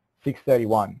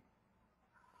 6:31,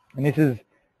 and this is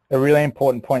a really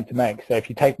important point to make. So if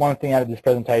you take one thing out of this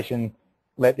presentation,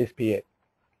 let this be it.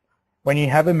 When you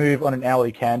have a move on an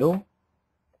hourly candle,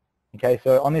 okay,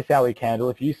 so on this hourly candle,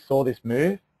 if you saw this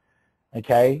move,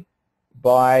 okay,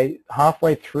 by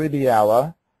halfway through the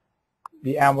hour,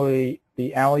 the hourly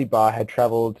bar had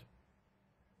traveled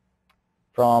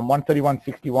from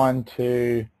 131.61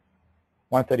 to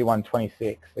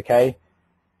 131.26, okay?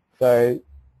 So,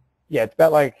 yeah, it's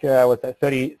about like, what's that,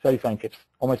 30 something pips,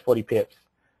 almost 40 pips,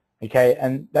 okay?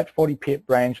 And that 40 pip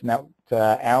range from that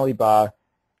hourly bar,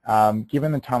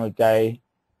 given the time of day,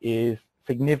 is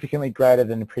significantly greater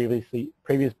than the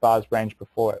previous bar's range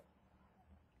before it.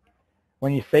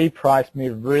 When you see price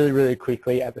move really, really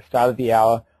quickly at the start of the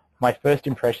hour, my first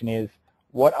impression is,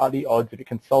 what are the odds of it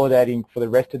consolidating for the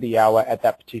rest of the hour at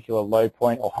that particular low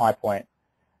point or high point?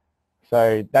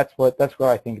 So that's what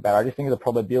I think about. I just think of the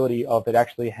probability of it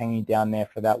actually hanging down there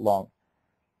for that long.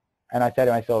 And I say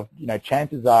to myself,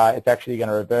 chances are it's actually going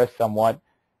to reverse somewhat,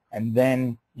 and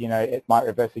then, it might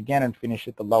reverse again and finish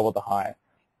at the low or the high.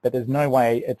 But there's no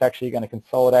way it's actually going to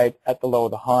consolidate at the low or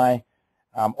the high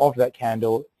of that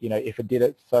candle, if it did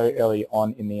it so early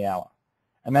on in the hour.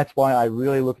 And that's why I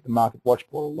really look at the market watch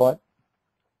board a lot,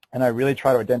 and I really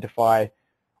try to identify,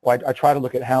 I try to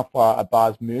look at how far a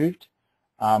bar's moved,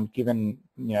 given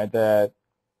the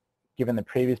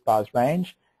previous bar's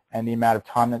range and the amount of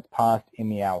time that's passed in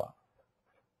the hour.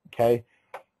 Okay,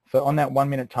 so on that 1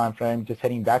 minute time frame, just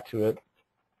heading back to it,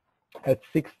 at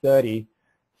 6:30,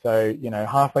 so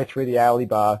halfway through the hourly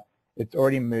bar, it's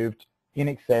already moved in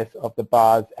excess of the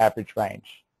bar's average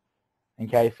range.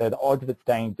 Okay, so the odds of it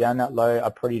staying down that low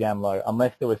are pretty damn low,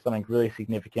 unless there was something really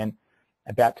significant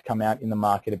about to come out in the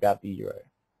market about the euro,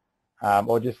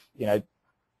 or just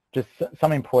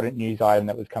some important news item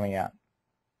that was coming out.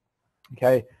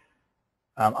 Okay,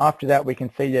 after that we can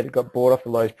see that it got bought off the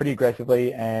lows pretty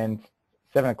aggressively, and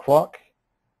 7 o'clock.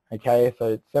 Okay, so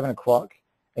it's 7 o'clock,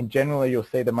 and generally you'll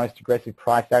see the most aggressive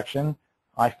price action,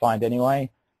 I find anyway,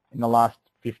 in the last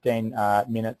 15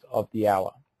 minutes of the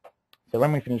hour. So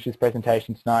when we finish this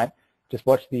presentation tonight, just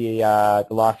watch the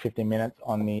last 15 minutes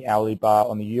on the hourly bar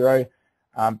on the euro,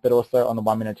 but also on the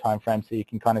 1 minute time frame, so you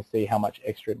can kind of see how much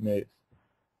extra it moves.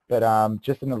 But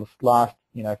just in the last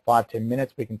 5-10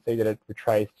 minutes, we can see that it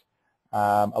retraced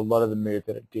a lot of the move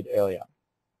that it did earlier.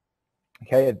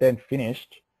 Okay, it then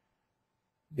finished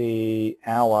the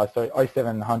hour, so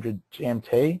 0700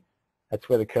 GMT, that's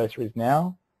where the cursor is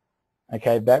now.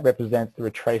 Okay, that represents the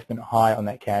retracement high on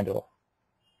that candle.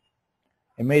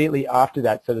 Immediately after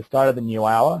that, so the start of the new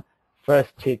hour,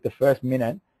 first tick, the first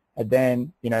minute, and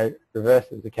then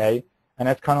reverses. Okay, and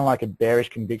that's kind of like a bearish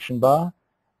conviction bar,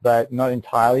 but not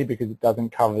entirely, because it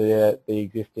doesn't cover the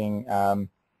existing.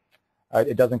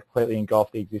 It doesn't completely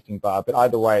engulf the existing bar, but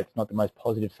either way, it's not the most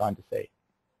positive sign to see.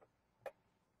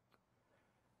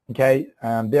 Okay,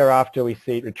 thereafter we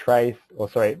see it retrace, or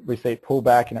sorry, we see it pull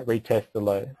back and it retests the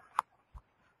low.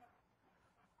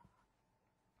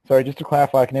 Sorry, just to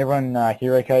clarify, can everyone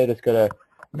hear okay? Just got to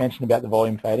mention about the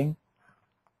volume fading.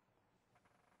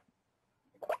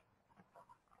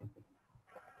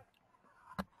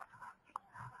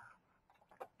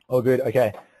 All good,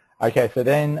 okay. Okay, so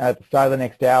then at the start of the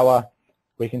next hour,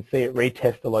 we can see it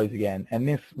retest the lows again. And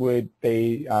this would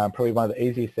be probably one of the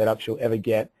easiest setups you'll ever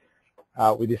get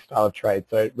with this style of trade.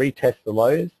 So it retests the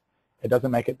lows. It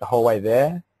doesn't make it the whole way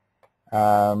there,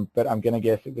 but I'm going to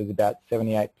guess it was about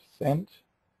 78%.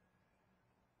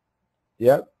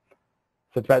 Yep.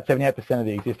 So it's about 78% of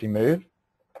the existing move.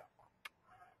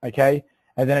 Okay,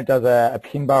 and then it does a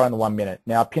pin bar on the 1 minute.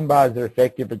 Now, pin bars are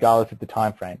effective regardless of the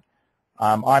time frame.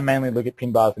 I mainly look at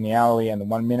pin bars in the hourly and the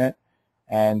 1 minute,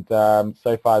 and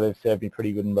so far they've served me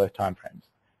pretty good in both time frames.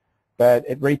 But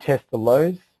it retests the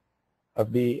lows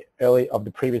of the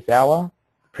previous hour.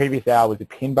 The previous hour was a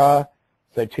pin bar,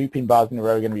 so 2 pin bars in a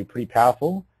row are going to be pretty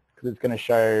powerful because it's going to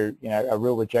show, you know, a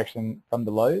real rejection from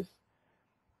the lows.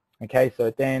 Okay, so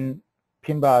then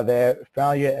pin bar there,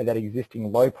 failure at that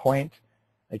existing low point.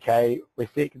 Okay, we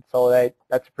see it consolidate.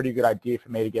 That's a pretty good idea for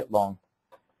me to get long.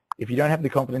 If you don't have the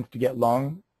confidence to get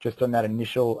long, just on that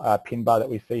initial pin bar that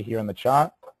we see here on the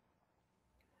chart,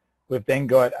 we've then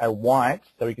got a white,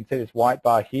 so we can see this white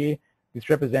bar here. This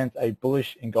represents a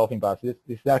bullish engulfing bar. So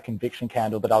this is our conviction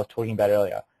candle that I was talking about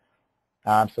earlier.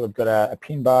 So we've got a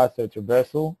pin bar, so it's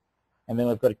reversal, and then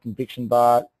we've got a conviction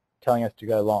bar telling us to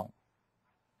go long.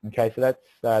 Okay, so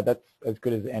that's as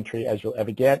good as an entry as you'll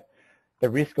ever get. The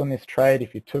risk on this trade,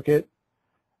 if you took it,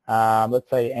 let's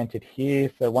say you entered here,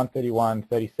 so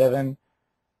 131.37.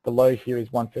 The low here is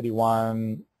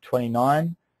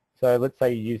 131.29. So let's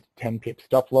say you used 10 pips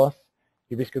stop loss.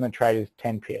 Your risk on the trade is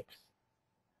 10 pips.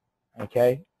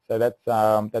 Okay, so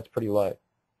that's pretty low,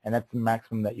 and that's the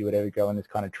maximum that you would ever go in this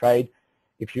kind of trade.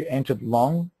 If you entered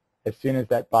long, as soon as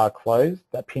that bar closed,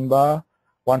 that pin bar,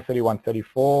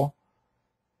 131.34.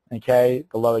 Okay,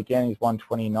 the low again is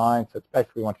 129, so it's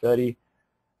basically 130.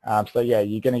 So yeah,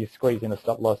 you're going to squeeze in a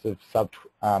stop loss of sub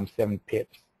 7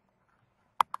 pips,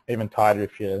 even tighter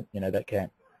if you know that can.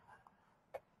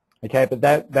 Okay, but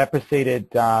that preceded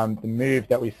the move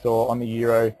that we saw on the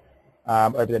euro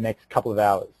over the next couple of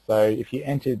hours. So if you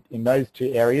entered in those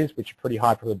 2 areas, which are pretty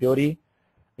high probability,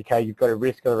 okay, you've got a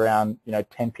risk of around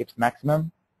 10 pips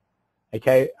maximum.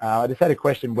 Okay, I just had a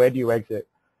question: where do you exit?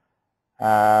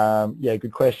 Yeah,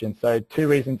 good question. So 2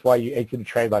 reasons why you exit a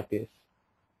trade like this.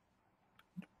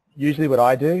 Usually what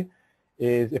I do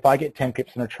is if I get 10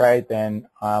 pips in a trade, then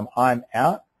I'm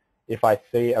out if I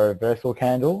see a reversal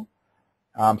candle.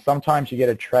 Sometimes you get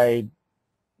a trade,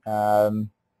 and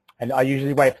I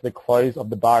usually wait for the close of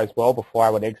the bar as well before I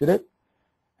would exit it.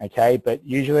 Okay, but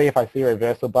usually if I see a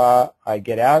reversal bar, I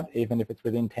get out, even if it's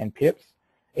within 10 pips,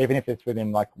 even if it's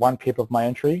within like 1 pip of my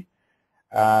entry.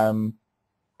 And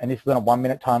this is on a 1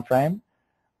 minute time frame.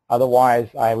 Otherwise,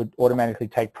 I would automatically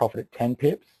take profit at 10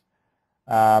 pips.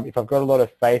 If I've got a lot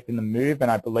of faith in the move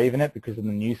and I believe in it because of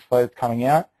the news flows coming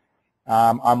out,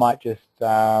 I might just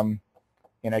kind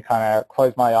of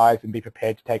close my eyes and be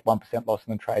prepared to take 1% loss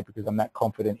in the trade because I'm that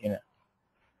confident in it.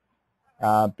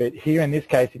 But here in this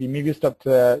case, if you move your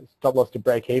stop loss to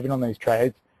break even on these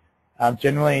trades,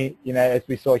 generally, as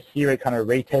we saw here, it kind of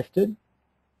retested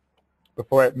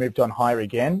before it moved on higher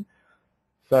again.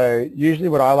 So usually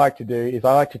what I like to do is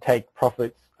I like to take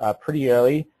profits pretty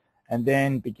early and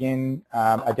then begin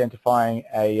identifying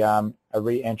a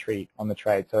re-entry on the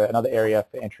trade, so another area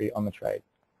for entry on the trade.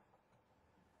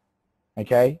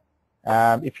 Okay,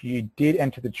 if you did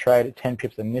enter the trade at 10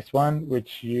 pips on this one,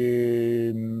 which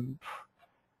you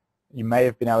may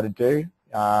have been able to do,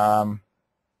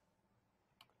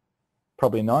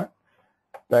 probably not,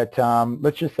 but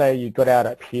let's just say you got out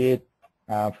up here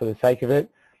for the sake of it.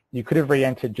 You could have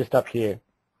re-entered just up here,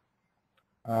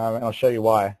 and I'll show you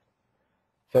why.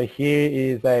 So here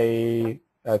is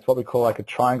it's what we call like a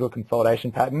triangle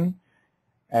consolidation pattern,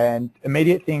 and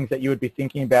immediate things that you would be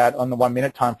thinking about on the 1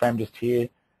 minute time frame just here.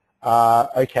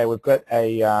 Okay, we've got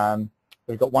 1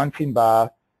 pin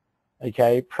bar.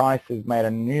 Okay, price has made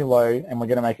a new low, and we're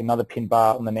going to make another pin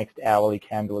bar on the next hourly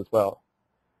candle as well.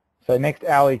 So next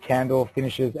hourly candle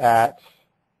finishes all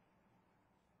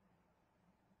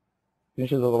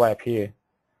the way up here.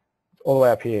 It's all the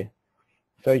way up here.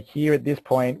 So here at this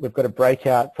point, we've got a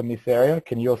breakout from this area.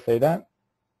 Can you all see that?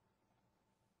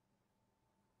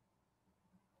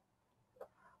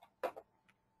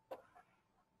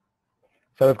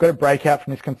 So we've got a breakout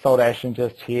from this consolidation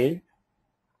just here.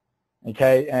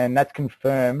 Okay, and that's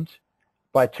confirmed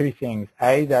by 2 things.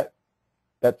 A, that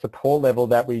support level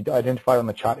that we identified on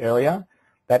the chart earlier,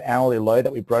 that hourly low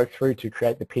that we broke through to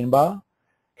create the pin bar.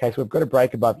 Okay, so we've got a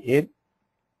break above it.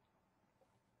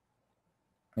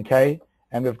 Okay,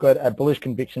 and we've got a bullish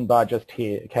conviction bar just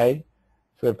here. Okay,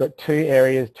 so we've got 2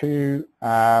 areas, 2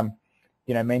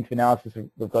 means of analysis.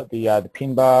 We've got the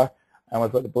pin bar, and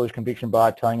we've got the bullish conviction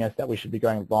bar telling us that we should be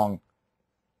going long.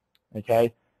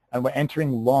 Okay, and we're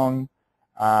entering long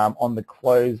on the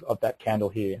close of that candle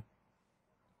here.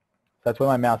 So that's where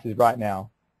my mouse is right now.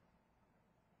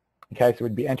 Okay, so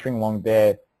we'd be entering long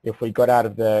there if we got out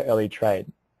of the early trade.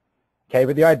 Okay,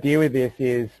 but the idea with this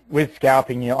is, with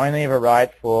scalping, you only ever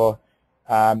write for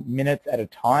minutes at a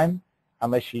time,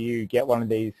 unless you get one of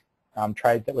these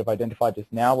trades that we've identified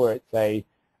just now, where it's a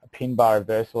pin bar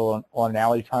reversal on an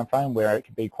hourly time frame, where it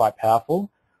can be quite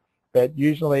powerful. But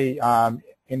usually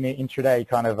in the intraday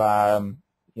kind of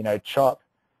chop,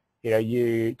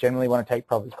 you generally want to take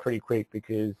profits pretty quick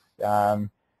because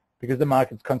the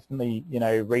market's constantly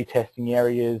retesting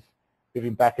areas,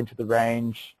 moving back into the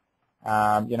range,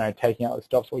 taking out the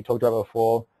stops we talked about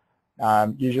before.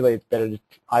 Usually it's better,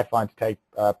 I find, to take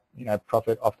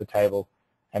profit off the table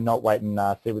and not wait and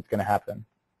see what's going to happen.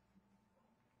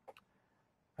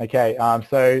 Okay,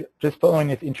 so just following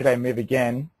this intraday move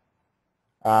again,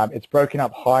 it's broken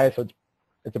up higher, so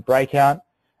it's a breakout.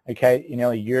 Okay, in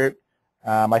early Europe.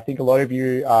 I think a lot of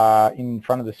you are in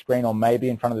front of the screen, or maybe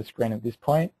in front of the screen at this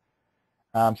point,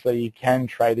 so you can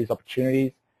trade these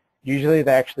opportunities. Usually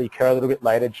they actually occur a little bit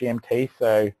later GMT,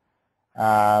 so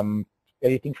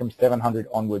anything from 700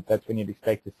 onwards, that's when you'd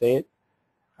expect to see it.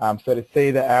 So to see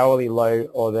the hourly low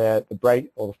or the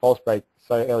break or the false break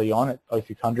so early on at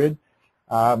 0600,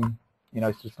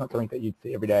 it's just not something that you'd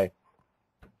see every day.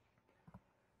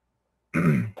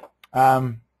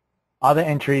 Other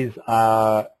entries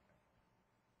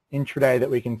intraday that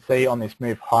we can see on this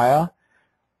move higher.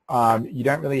 You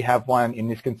don't really have one in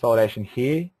this consolidation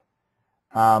here,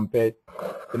 but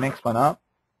the next one up,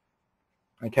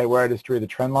 okay, where I just drew the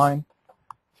trend line.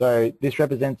 So this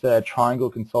represents a triangle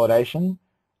consolidation,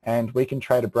 and we can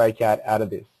trade a breakout out of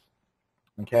this.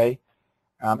 Okay,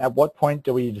 at what point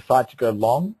do we decide to go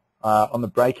long on the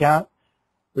breakout?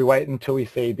 We wait until we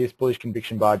see this bullish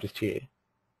conviction bar just here.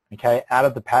 Okay, out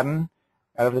of the pattern,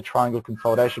 out of the triangle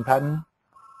consolidation pattern.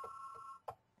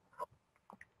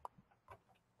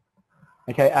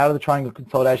 Okay, out of the triangle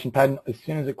consolidation pattern, as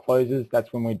soon as it closes,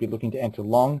 that's when we'd be looking to enter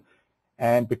long.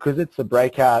 And because it's a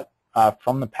breakout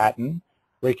from the pattern,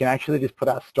 we can actually just put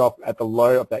our stop at the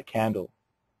low of that candle.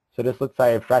 So just let's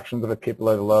say fractions of a pip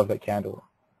below the low of that candle.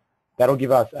 That'll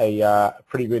give us a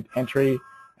pretty good entry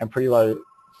and pretty low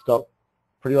stop,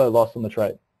 pretty low loss on the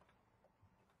trade.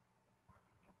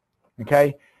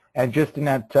 Okay, and just in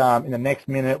that in the next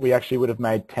minute, we actually would have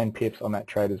made 10 pips on that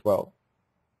trade as well.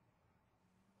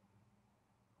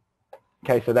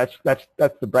 Okay, so that's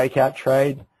the breakout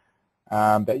trade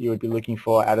that you would be looking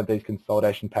for out of these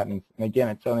consolidation patterns. And again,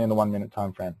 it's only in the 1 minute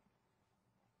time frame.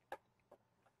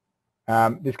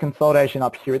 This consolidation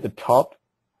up here at the top,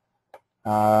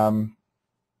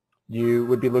 you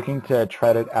would be looking to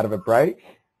trade it out of a break.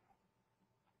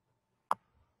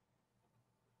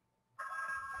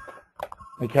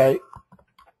 Okay,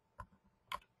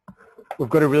 we've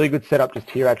got a really good setup just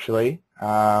here actually.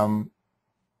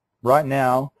 Right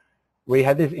now, we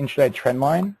had this intraday trend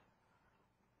line.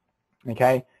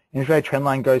 Okay, intraday trend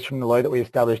line goes from the low that we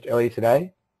established earlier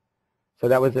today. So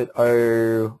that was at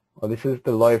this is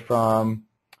the low from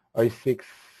 07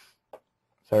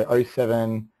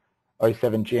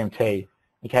 GMT.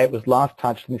 Okay, it was last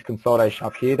touched in this consolidation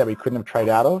up here that we couldn't have traded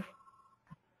out of.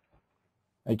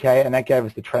 Okay, and that gave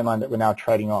us the trend line that we're now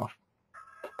trading off.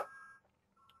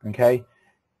 Okay,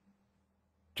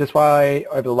 just why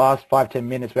over the last 5-10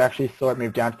 minutes we actually saw it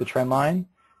move down to the trend line.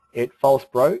 It false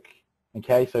broke.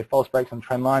 Okay, so false breaks on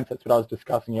trend lines. That's what I was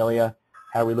discussing earlier.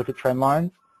 How we look at trend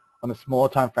lines on the smaller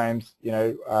time frames,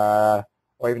 or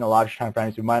even the larger time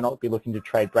frames, we might not be looking to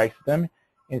trade breaks with them.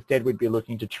 Instead, we'd be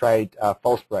looking to trade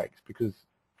false breaks, because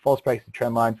false breaks to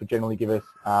trend lines would generally give us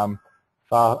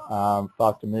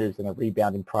faster moves and a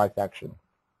rebounding price action.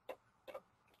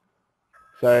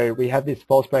 So we have this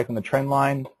false break on the trend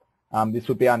line. This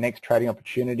would be our next trading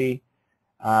opportunity.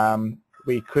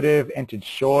 We could have entered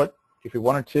short if we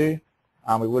wanted to.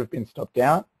 We would have been stopped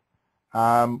out.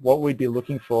 What we'd be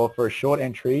looking for a short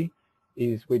entry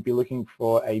is we'd be looking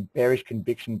for a bearish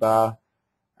conviction bar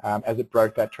as it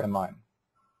broke that trend line.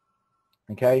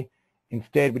 Okay.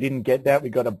 Instead, we didn't get that. We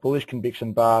got a bullish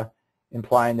conviction bar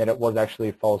implying that it was actually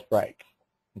a false break.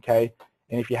 Okay.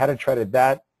 And if you hadn't traded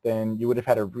that, then you would have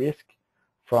had a risk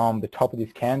from the top of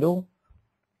this candle.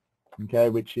 Okay,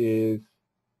 which is,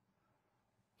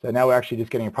 so now we're actually just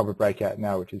getting a proper breakout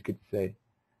now, which is good to see.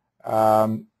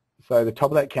 So the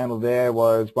top of that candle there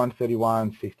was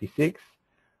 131.66,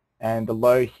 and the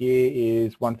low here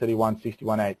is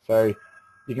 131.618. So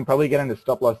you can probably get into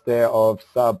stop loss there of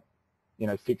sub,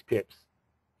 6 pips.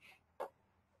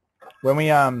 When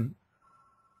we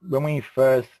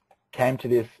first came to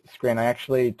this screen, I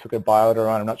actually took a buy order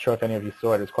on. I'm not sure if any of you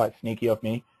saw it. It was quite sneaky of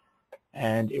me,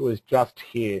 and it was just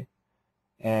here.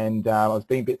 And I was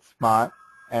being a bit smart,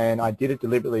 and I did it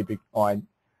deliberately. I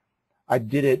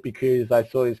did it because I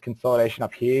saw this consolidation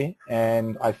up here,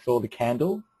 and I saw the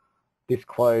candle, this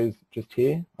close just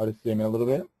here. I'll just zoom in a little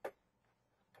bit.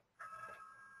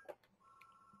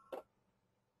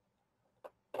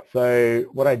 So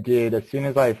what I did, as soon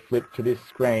as I flipped to this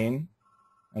screen,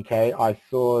 okay, I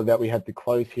saw that we had the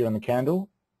close here on the candle,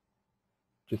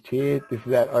 just here. This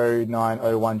is at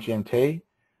 0901 GMT.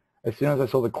 As soon as I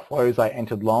saw the close, I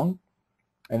entered long,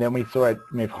 and then we saw it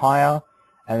move higher,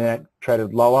 and then it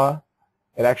traded lower.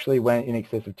 It actually went in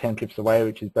excess of 10 pips away,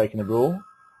 which is breaking the rule.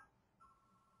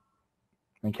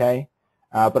 Okay,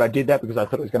 but I did that because I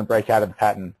thought it was going to break out of the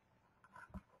pattern.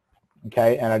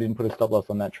 Okay, and I didn't put a stop loss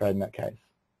on that trade in that case.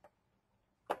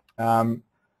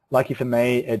 Lucky for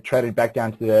me, it traded back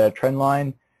down to the trend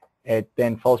line. It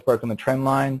then false broke on the trend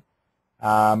line.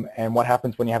 And what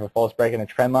happens when you have a false break in a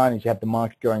trend line is you have the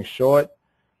market going short.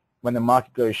 When the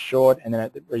market goes short and then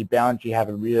it rebounds, you have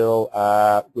a real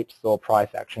whipsaw price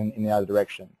action in the other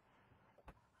direction.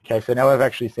 Okay, so now I've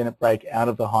actually seen it break out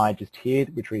of the high just here,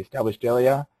 which we established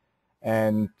earlier,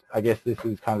 and I guess this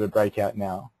is kind of a breakout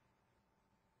now.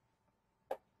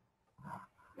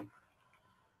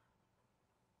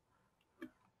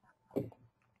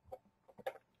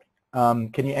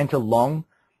 Can you enter long?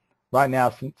 Right now,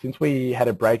 since we had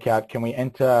a breakout, can we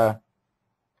enter,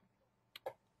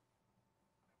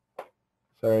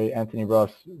 sorry, Anthony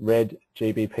Ross, red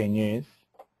GBP news,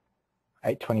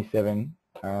 827.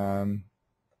 So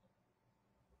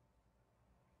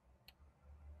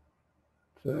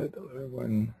I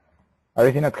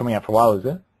don't think that's coming out for a while, is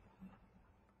it?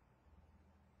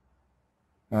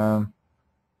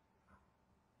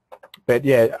 But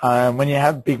yeah, when you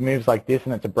have big moves like this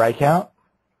and it's a breakout,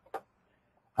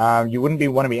 you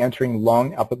wouldn't want to be entering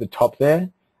long up at the top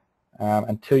there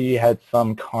until you had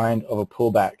some kind of a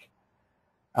pullback.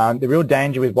 The real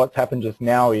danger with what's happened just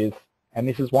now is, and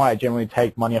this is why I generally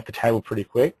take money off the table pretty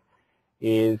quick,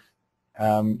 is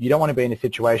you don't want to be in a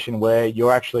situation where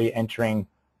you're actually entering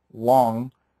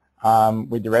long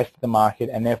with the rest of the market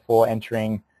and therefore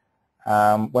entering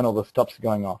when all the stops are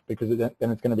going off, because then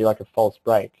it's going to be like a false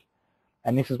break.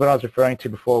 And this is what I was referring to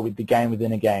before with the game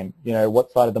within a game. You know,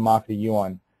 what side of the market are you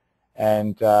on?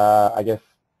 And I guess,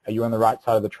 are you on the right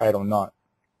side of the trade or not?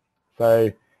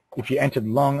 So if you entered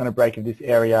long on a break of this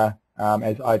area,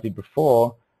 as I did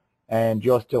before, and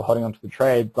you're still holding onto the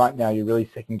trade, right now you're really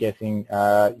second guessing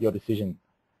your decision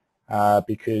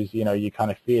because, you know, you kind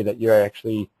of fear that you're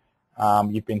actually,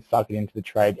 you've been sucked into the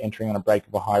trade entering on a break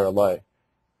of a high or a low,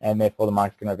 and therefore the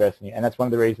market's going to reverse on you. And that's one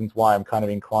of the reasons why I'm kind of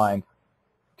inclined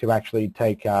to actually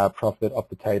take profit off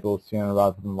the table sooner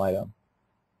rather than later.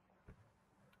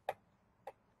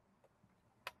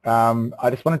 I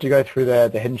just wanted to go through the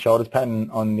head and shoulders pattern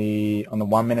on the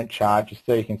 1 minute chart just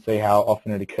so you can see how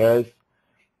often it occurs.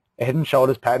 A head and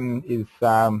shoulders pattern is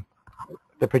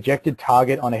the projected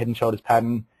target on a head and shoulders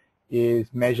pattern is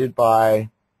measured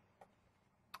by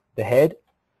the head.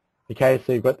 Okay,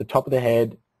 so you've got the top of the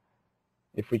head,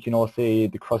 if we can all see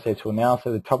the crosshair tool now,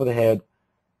 so the top of the head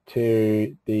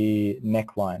to the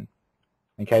neckline.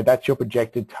 Okay, that's your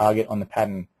projected target on the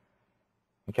pattern.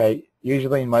 Okay,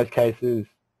 usually in most cases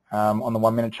on the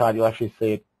 1 minute chart you'll actually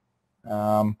see it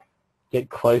get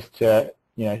close to,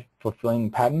 you know, fulfilling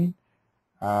the pattern,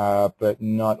 but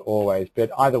not always.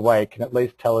 But either way, it can at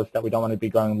least tell us that we don't want to be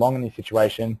going long in this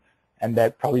situation and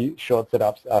that probably short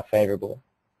setups are favorable.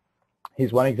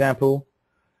 Here's one example.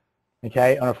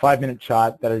 Okay, on a 5 minute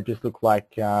chart that'll just look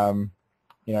like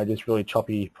you know, just really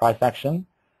choppy price action.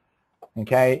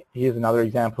 Okay, here's another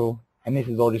example, and this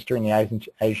is all just during the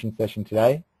Asian session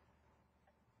today.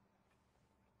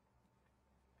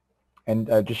 And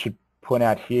just should point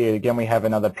out here, again, we have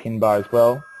another pin bar as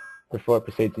well before it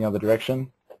proceeds in the other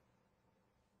direction.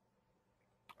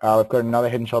 We've got another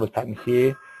head and shoulders pattern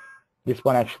here. This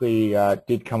one actually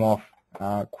did come off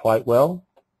quite well.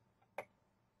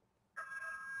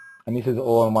 And this is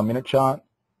all on 1 minute chart.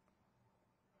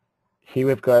 Here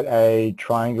we've got a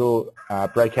triangle,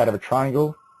 breakout of a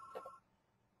triangle.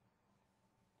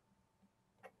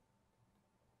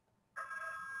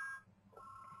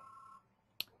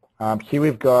 Here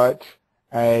we've got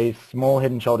a small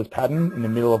head and shoulders pattern in the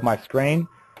middle of my screen,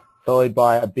 followed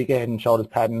by a bigger head and shoulders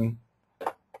pattern,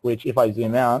 which if I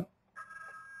zoom out,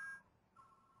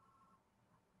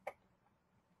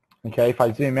 okay, if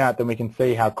I zoom out then we can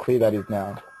see how clear that is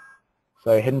now.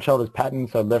 So head and shoulders pattern,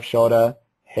 so left shoulder,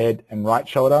 head and right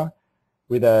shoulder,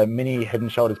 with a mini head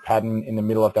and shoulders pattern in the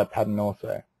middle of that pattern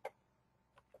also.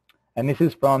 And this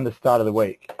is from the start of the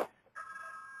week.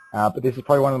 But this is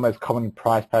probably one of the most common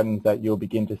price patterns that you'll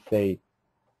begin to see.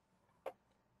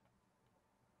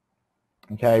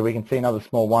 Okay, we can see another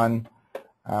small one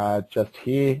just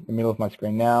here in the middle of my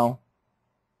screen now,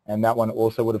 and that one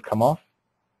also would have come off.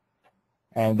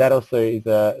 And that also is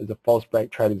a false break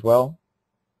trade as well.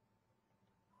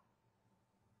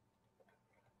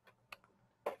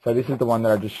 So this is the one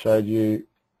that I just showed you.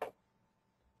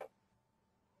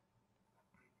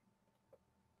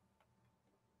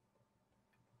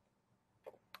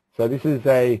 So this is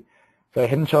a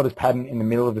head and shoulders pattern in the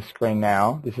middle of the screen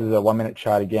now. This is a 1 minute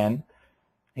chart again.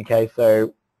 Okay,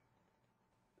 so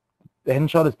the head and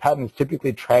shoulders pattern is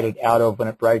typically traded out of when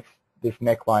it breaks this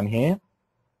neckline here.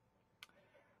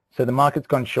 So the market's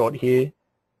gone short here,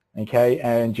 okay,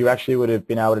 and you actually would have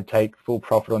been able to take full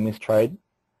profit on this trade,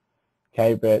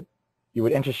 okay, but you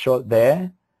would enter short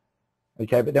there,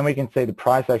 okay, but then we can see the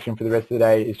price action for the rest of the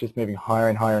day is just moving higher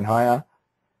and higher and higher.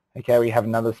 Okay, we have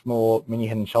another small mini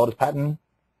head and shoulders pattern,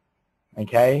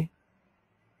 okay.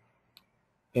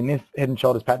 In this head and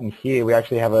shoulders pattern here, we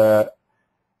actually have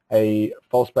a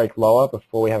false break lower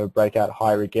before we have a breakout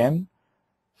higher again.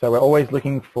 So we're always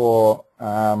looking for,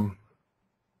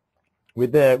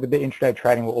 with the intraday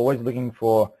trading, we're always looking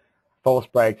for false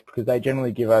breaks because they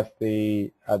generally give us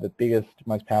the biggest,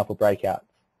 most powerful breakouts.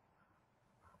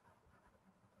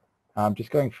 Just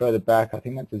going further back, I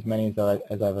think that's as many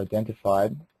as I've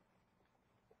identified.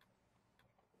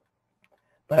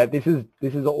 But this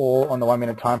is all on the 1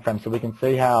 minute time frame, so we can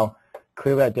see how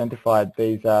clearly identified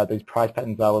these price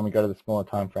patterns are when we go to the smaller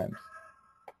time frames.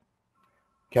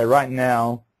 Okay, right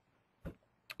now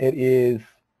it is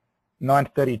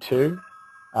 9:32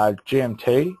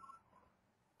 GMT.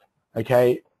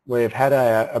 Okay, we've had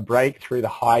a break through the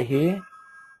high here,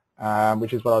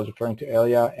 which is what I was referring to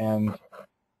earlier, and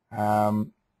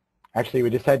actually we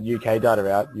just had UK data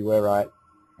out. You were right.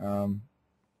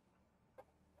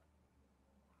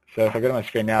 So if I go to my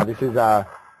screen now, this is that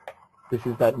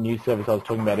news service I was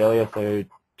talking about earlier. So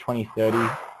 2030,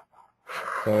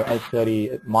 so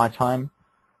 8:30 at my time.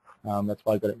 That's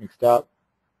why I got it mixed up.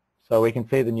 So we can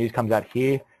see the news comes out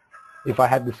here. If I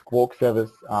had the squawk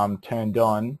service turned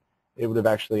on, it would have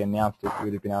actually announced it. You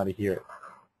would have been able to hear it.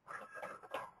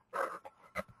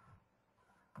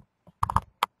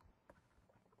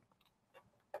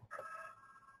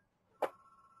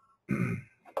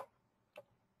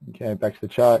 Okay, back to the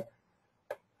chart.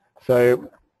 So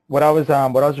what I was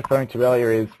referring to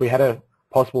earlier is we had a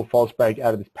possible false break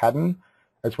out of this pattern.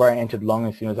 That's where I entered long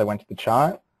as soon as I went to the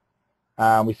chart.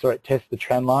 We saw it test the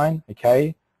trend line,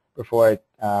 okay, before it,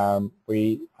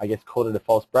 I guess called it a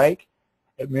false break.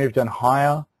 It moved on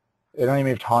higher. It only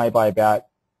moved higher by about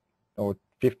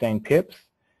 15 pips,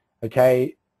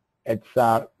 okay. It's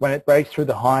when it breaks through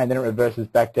the high and then it reverses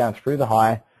back down through the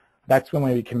high, that's when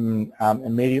we can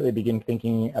immediately begin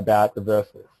thinking about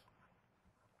reversals.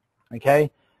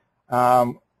 Okay,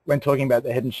 when talking about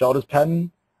the head and shoulders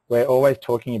pattern, we're always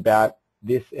talking about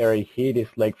this area here, this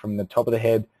leg from the top of the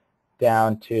head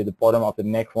down to the bottom of the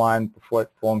neckline before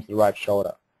it forms the right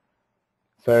shoulder.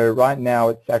 So right now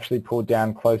it's actually pulled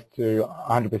down close to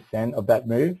 100% of that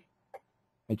move.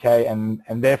 Okay, and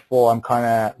therefore I'm kind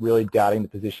of really doubting the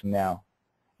position now.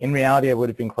 In reality, I would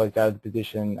have been closed out of the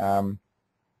position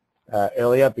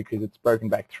earlier because it's broken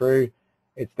back through.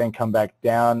 It's then come back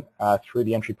down through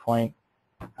the entry point,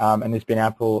 and there's been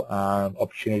ample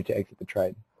opportunity to exit the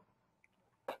trade.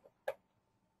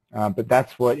 But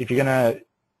that's what, if you're going to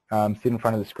sit in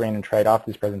front of the screen and trade after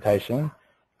this presentation,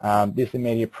 this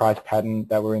immediate price pattern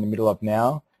that we're in the middle of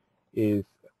now is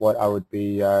what I would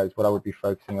be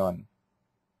focusing on.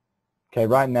 Okay,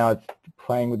 right now it's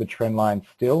playing with the trend line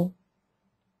still.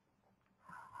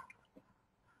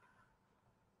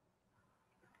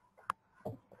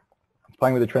 It's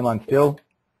playing with the trend line still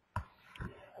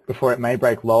before it may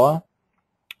break lower.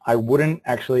 I wouldn't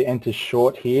actually enter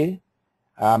short here,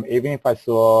 even if I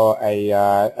saw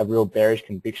a real bearish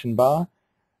conviction bar,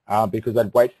 because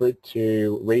I'd wait for it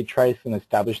to retrace and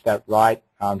establish that right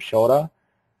shoulder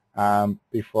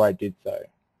before I did so.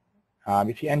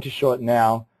 If you enter short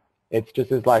now, it's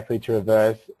just as likely to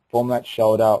reverse, form that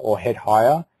shoulder, or head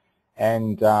higher,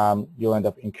 and you'll end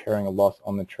up incurring a loss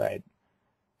on the trade.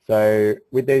 So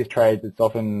with these trades, it's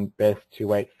often best to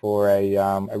wait for a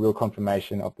real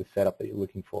confirmation of the setup that you're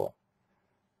looking for.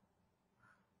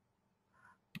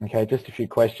 Okay, just a few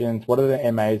questions. What are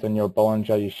the MAs on your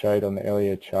Bollinger you showed on the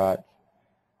earlier charts?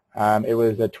 It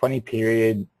was a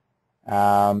 20-period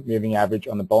moving average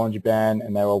on the Bollinger Band,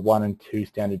 and they were 1 and 2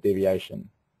 standard deviation.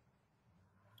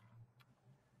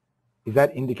 Is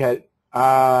that indicate?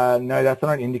 No, that's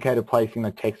not an indicator placing the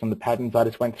text on the patterns. I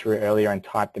just went through earlier and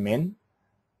typed them in.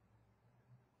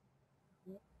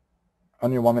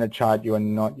 On your 1 minute chart, you are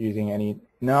not using any.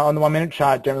 No, on the 1 minute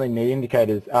chart, don't really need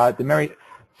indicators.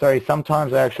 Sorry,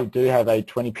 sometimes I actually do have a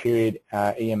 20-period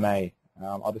EMA.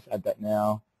 I'll just add that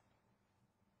now.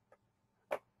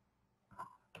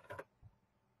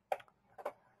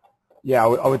 Yeah,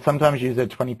 I would sometimes use a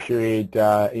 20-period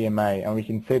EMA, and we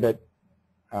can see that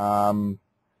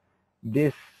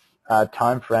this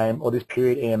time frame, or this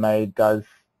period EMA, does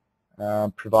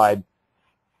provide,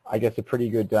 I guess, a pretty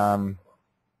good, a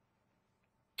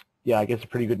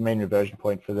pretty good mean reversion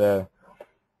point for the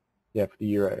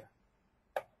euro.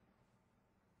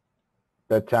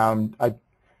 But I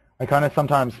kind of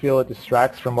sometimes feel it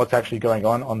distracts from what's actually going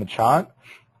on the chart,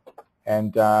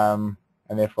 and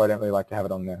therefore I don't really like to have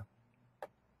it on there.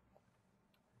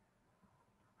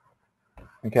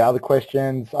 Okay, other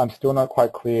questions? I'm still not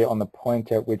quite clear on the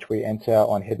point at which we enter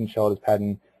on head and shoulders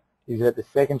pattern. Is it the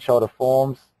second shoulder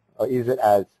forms, or is it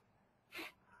as?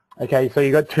 Okay, so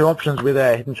you've got two options with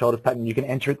a head and shoulders pattern. You can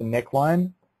enter at the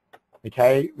neckline,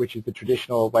 okay, which is the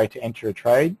traditional way to enter a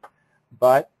trade.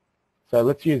 But, so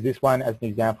let's use this one as an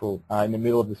example in the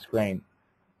middle of the screen.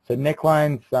 So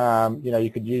necklines, you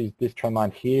could use this trend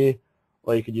line here,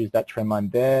 or you could use that trend line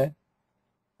there,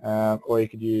 or you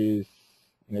could use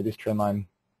this trend line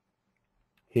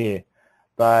here.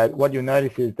 But what you'll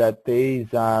notice is that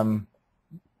these often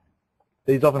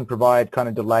provide kind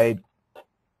of delayed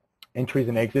entries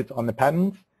and exits on the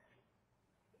patterns.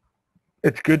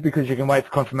 It's good because you can wait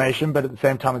for confirmation, but at the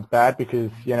same time it's bad because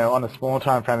on a small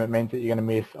time frame it means that you're going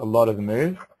to miss a lot of the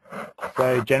move.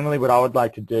 So generally what I would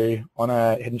like to do on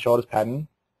a head and shoulders pattern,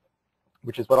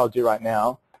 which is what I'll do right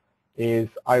now, is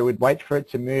I would wait for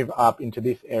it to move up into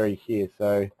this area here.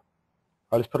 So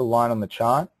I'll just put a line on the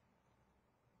chart.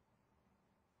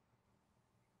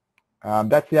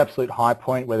 That's the absolute high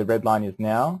point where the red line is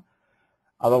now.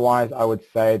 Otherwise, I would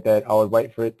say that I would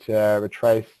wait for it to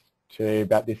retrace to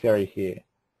about this area here.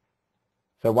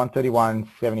 So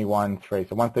 131.71.3,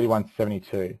 so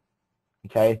 131.72.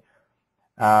 Okay,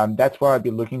 that's where I'd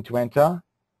be looking to enter.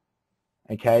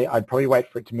 Okay, I'd probably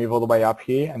wait for it to move all the way up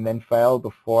here and then fail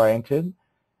before I entered.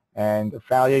 And a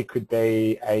failure could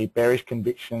be a bearish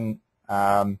conviction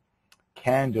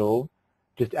candle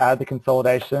just out of the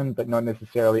consolidation, but not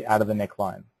necessarily out of the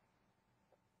neckline.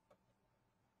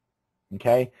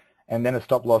 Okay, and then a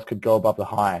stop loss could go above the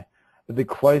high. But the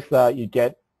closer you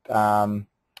get your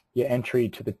entry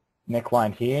to the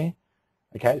neckline here,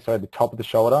 okay, so the top of the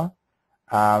shoulder,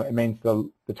 it means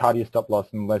the tighter your stop loss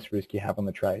and the less risk you have on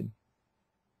the trade.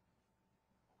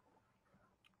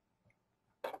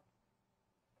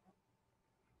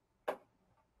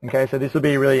 Okay, so this will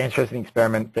be a really interesting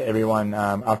experiment for everyone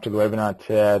after the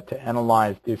webinar to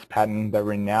analyze this pattern that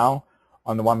we're in now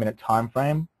on the 1 minute time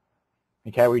frame.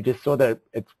 Okay, we just saw that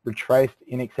it's retraced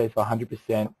in excess of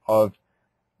 100% of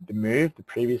the move, the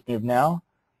previous move now.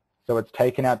 So it's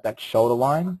taken out that shoulder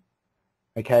line.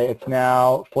 Okay, it's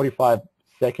now 45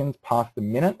 seconds past the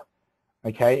minute.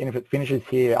 Okay, and if it finishes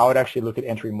here, I would actually look at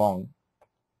entering long.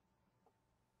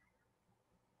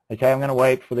 Okay, I'm going to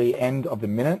wait for the end of the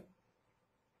minute.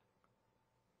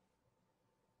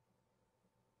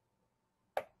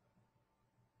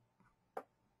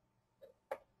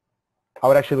 I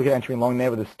would actually look at entering long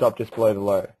there with a stop just below the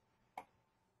low.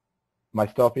 My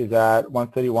stop is at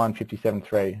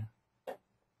 131.57.3.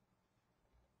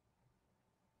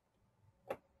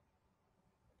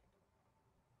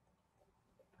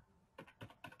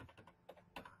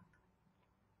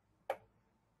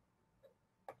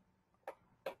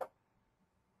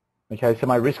 Okay, so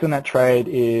my risk on that trade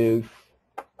is,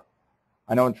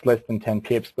 I know it's less than 10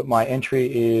 pips, but my entry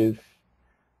is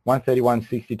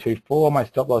 131.62.4, my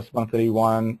stop loss is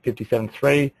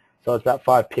 131.57.3, so it's about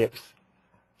 5 pips.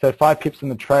 So 5 pips in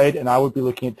the trade, and I would be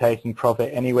looking at taking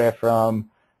profit anywhere from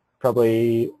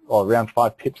probably around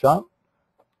 5 pips up.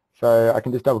 So I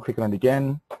can just double click on it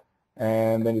again,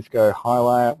 and then just go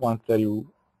highlight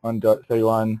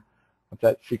 131.31, what's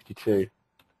that, 62.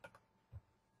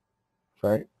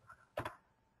 Sorry,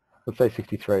 let's say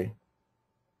 63.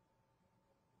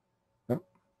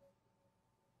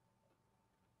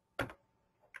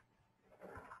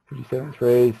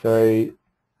 57.3, so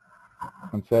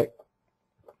one sec.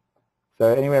 So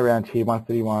anywhere around here,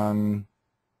 131.62.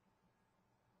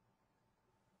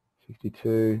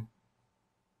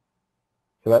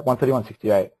 So that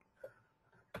 131.68.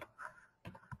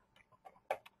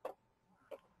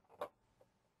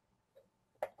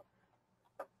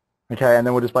 Okay, and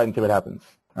then we'll just wait and see what happens.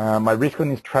 My risk on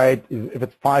this trade is, if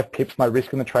it's 5 pips, my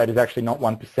risk on the trade is actually not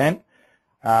 1%.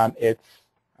 It's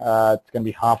going to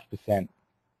be 0.5%.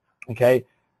 Okay,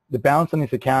 the balance on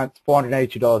this account is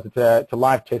 $482. It's a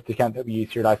live test account that we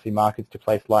use here at IC Markets to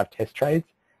place live test trades.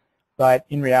 But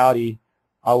in reality,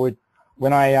 I would,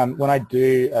 when I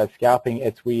do scalping,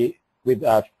 it's with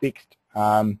fixed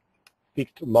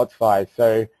lot size.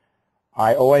 So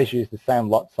I always use the same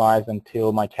lot size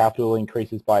until my capital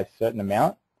increases by a certain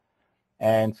amount.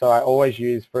 And so I always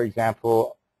use, for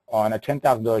example, on a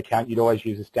 $10,000 account, you'd always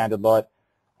use a standard lot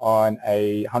on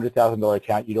a $100,000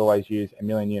 account, you'd always use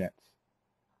 1,000,000 units.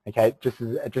 Okay, just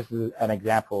as an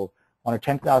example, on a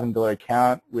 $10,000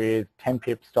 account with 10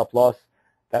 pips stop loss,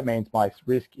 that means my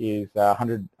risk is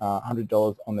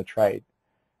 $100 on the trade.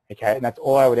 Okay, and that's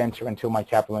all I would enter until my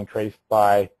capital increased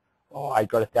by, I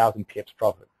got 1,000 pips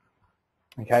profit.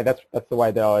 Okay, that's the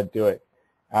way that I would do it.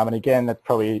 And again, that's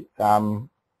probably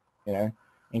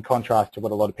in contrast to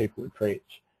what a lot of people would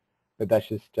preach. But that's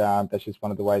just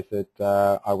one of the ways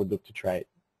that I would look to trade.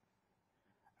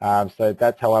 So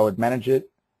that's how I would manage it.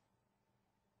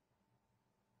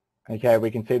 Okay, we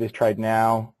can see this trade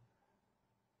now.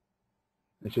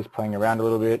 It's just playing around a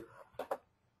little bit.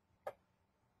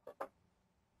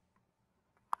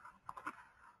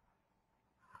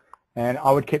 And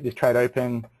I would keep this trade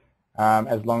open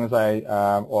as long as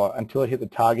or until I hit the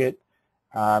target.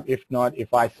 If not,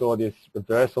 if I saw this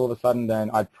reverse all of a sudden,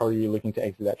 then I'd probably be looking to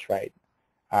exit that trade.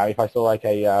 If I saw like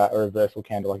a reversal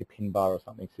candle, like a pin bar or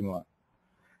something similar.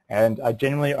 And I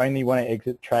generally only want to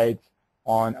exit trades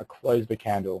on a close the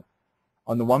candle.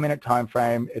 On the 1 minute time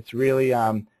frame, it's really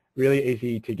really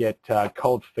easy to get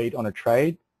cold feet on a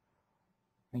trade.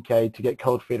 Okay, to get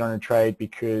cold feet on a trade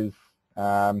because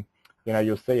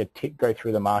you'll see a tick go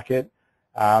through the market.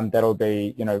 That'll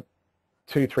be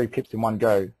 2-3 pips in one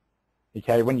go.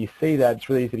 Okay, when you see that, it's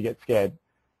really easy to get scared.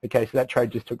 Okay, so that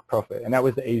trade just took profit, and that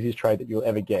was the easiest trade that you'll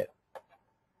ever get.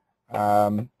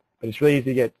 But it's really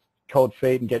easy to get cold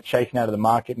feet and get shaken out of the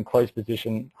market and close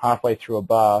position halfway through a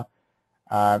bar,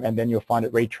 and then you'll find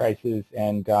it retraces,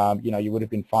 and you would have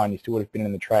been fine. You still would have been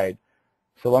in the trade.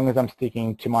 So long as I'm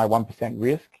sticking to my 1%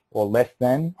 risk or less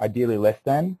than, ideally less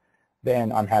than,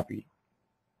 then I'm happy.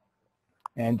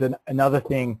 And another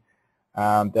thing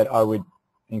that I would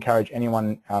encourage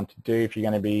anyone to do if you're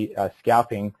going to be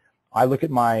scalping, I look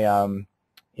at my,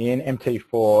 in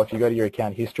MT4, if you go to your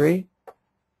account history,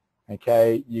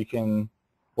 okay, you can,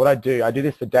 what I do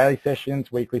this for daily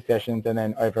sessions, weekly sessions, and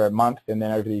then over a month, and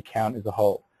then over the account as a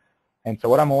whole. And so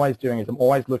what I'm always doing is I'm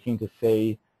always looking to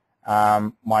see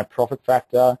my profit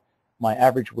factor, my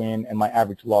average win, and my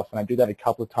average loss, and I do that a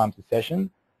couple of times a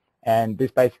session. And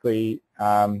this basically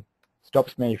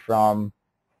stops me from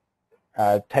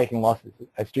taking losses.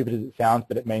 As stupid as it sounds,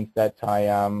 but it means that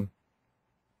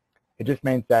it just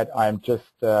means that I'm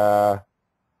just, I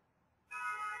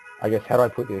guess, how do I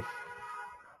put this?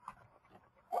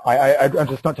 I'm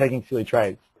just not taking silly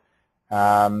trades.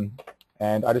 And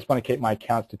I just want to keep my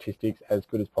account statistics as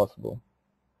good as possible.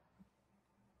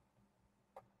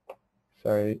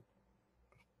 So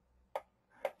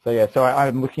yeah, so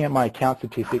I'm looking at my account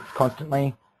statistics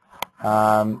constantly,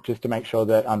 just to make sure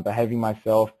that I'm behaving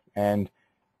myself, and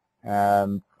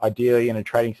ideally in a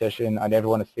trading session I never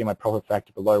want to see my profit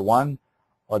factor below 1,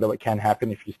 although it can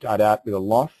happen if you start out with a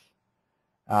loss,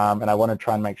 and I want to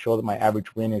try and make sure that my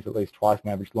average win is at least twice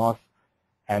my average loss,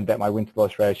 and that my win to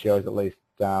loss ratio is at least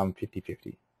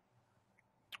 50-50,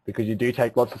 because you do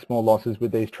take lots of small losses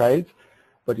with these trades,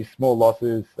 but these small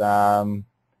losses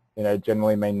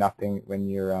generally mean nothing when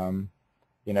you're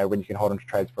when you can hold on to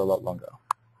trades for a lot longer.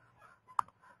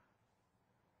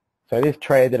 So this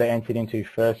trade that I entered into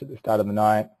first at the start of the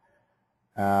night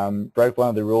broke one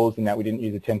of the rules in that we didn't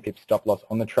use a 10 pip stop loss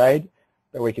on the trade,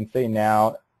 but we can see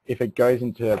now if it goes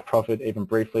into profit even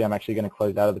briefly, I'm actually going to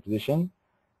close out of the position.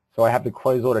 So I have the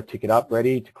close order ticket up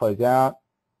ready to close out,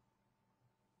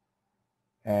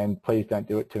 and please don't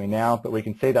do it to me now, but we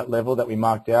can see that level that we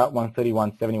marked out,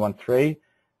 131.71.3.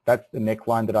 That's the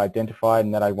neckline that I identified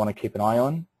and that I want to keep an eye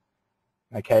on.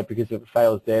 Okay, because if it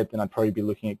fails there, then I'd probably be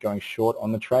looking at going short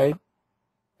on the trade.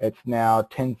 It's now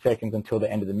 10 seconds until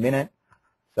the end of the minute,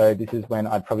 so this is when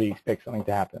I'd probably expect something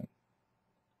to happen.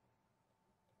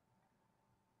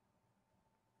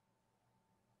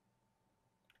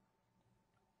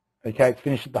 Okay, it's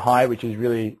finished at the high, which is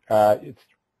really, it's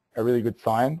a really good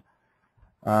sign.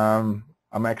 I'm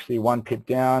actually 1 pip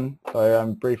down, so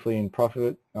I'm briefly in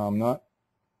profit. No, I'm not.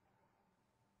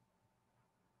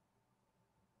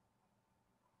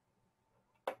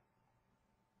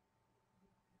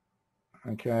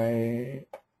 Okay,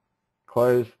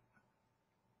 close.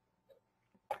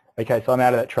 Okay, so I'm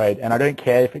out of that trade, and I don't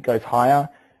care if it goes higher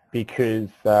because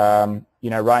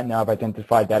right now I've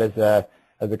identified that as a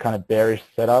kind of bearish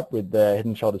setup with the head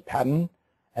and shoulders pattern,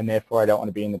 and therefore I don't want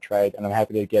to be in the trade, and I'm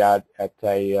happy to get out at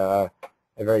a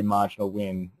very marginal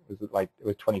win. It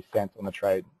was 20 cents on the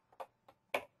trade.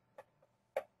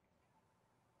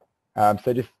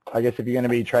 So just, I guess if you're going to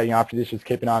be trading after this, just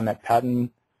keep an eye on that pattern.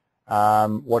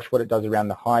 Watch what it does around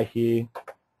the high here.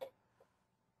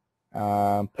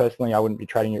 Personally, I wouldn't be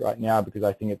trading it right now because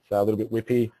I think it's a little bit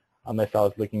whippy unless I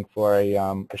was looking for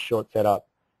a short setup.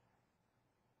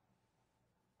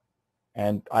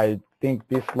 And I think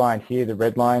this line here, the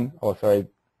red line, or sorry,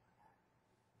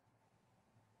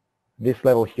 this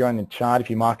level here on the chart, if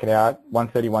you mark it out,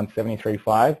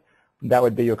 131.73.5, that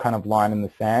would be your kind of line in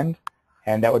the sand,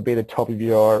 and that would be the top of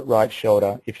your right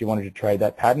shoulder if you wanted to trade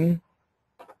that pattern.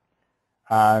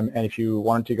 And if you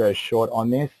wanted to go short on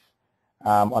this,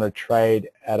 on a trade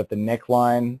out of the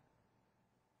neckline,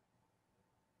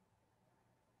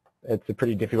 it's a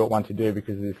pretty difficult one to do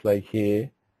because of this leg here,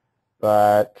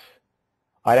 but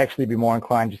I'd actually be more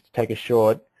inclined just to take a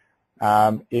short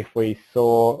if we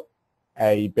saw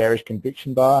a bearish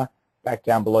conviction bar back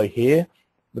down below here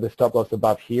with a stop loss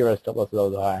above here or a stop loss a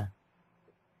little higher.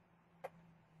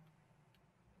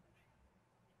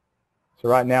 So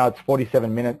right now it's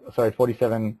 47 minutes, sorry,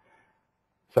 47,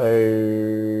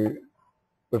 so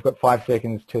we've got 5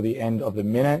 seconds till the end of the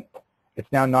minute.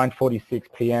 It's now 9:46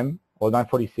 p.m. or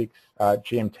 9:46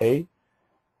 GMT.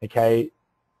 Okay,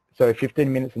 so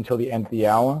 15 minutes until the end of the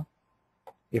hour.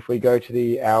 If we go to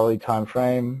the hourly time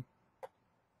frame,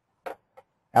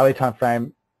 okay,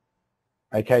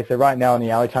 so right now on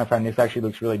the hourly time frame, this actually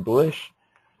looks really bullish.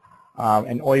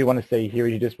 And all you want to see here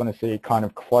is you just want to see it kind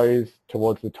of close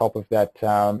towards the top of that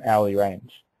hourly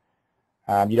range.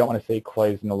 You don't want to see it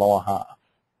close in the lower half.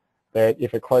 But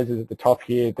if it closes at the top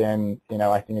here, then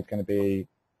I think it's going to be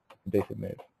a decent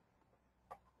move.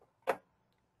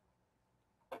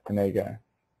 And there you go.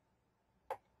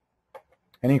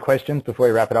 Any questions before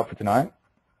we wrap it up for tonight?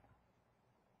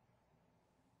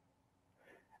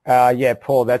 Yeah,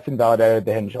 Paul, that's invalidated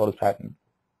the head and shoulders pattern.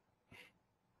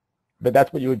 But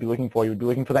that's what you would be looking for. You would be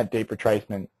looking for that deep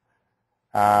retracement.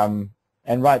 And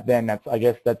right then, I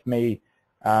guess that's me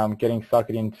getting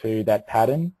suckered into that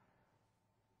pattern.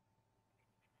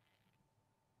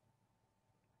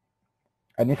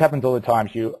 And this happens all the time.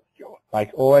 You like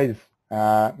always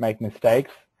make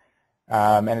mistakes,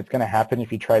 and it's going to happen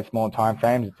if you trade small time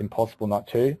frames. It's impossible not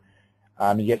to.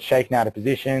 You get shaken out of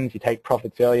positions. You take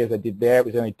profits early, as I did there. It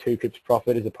was only 2 pips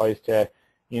profit as opposed to,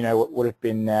 what would have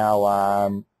been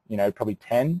now, probably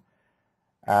 10.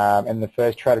 And the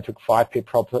first trade I took 5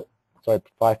 pips profit. So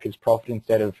 5 pips profit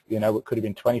instead of, what could have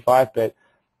been 25. But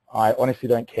I honestly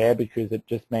don't care because it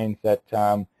just means that,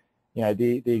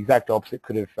 the exact opposite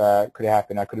could have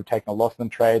happened. I could have taken a loss on the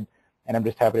trade, and I'm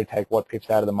just happy to take what pips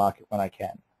out of the market when I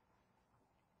can.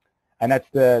 And that's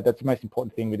the most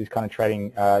important thing with this kind of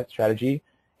trading strategy.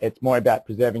 It's more about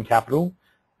preserving capital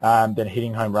than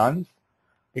hitting home runs,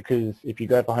 because if you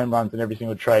go for home runs in every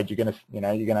single trade, you're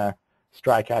gonna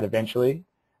strike out eventually.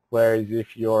 Whereas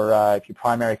if your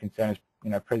primary concern is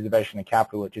preservation of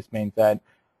capital, it just means that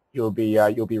you'll be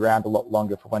around a lot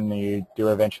longer for when you do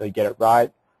eventually get it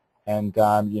right, and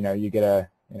you get a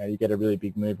really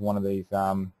big move in one of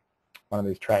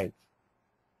these trades.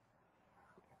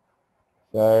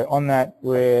 So on that,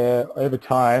 we're over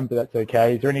time, but that's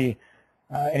okay. Is there any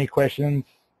questions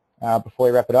before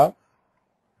we wrap it up?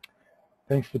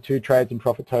 Thanks for 2 trades and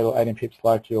profit total 18 pips.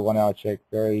 Like your 1 hour check,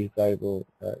 very valuable,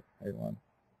 everyone.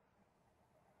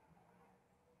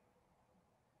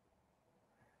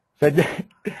 So did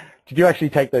you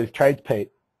actually take those trades,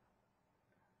 Pete?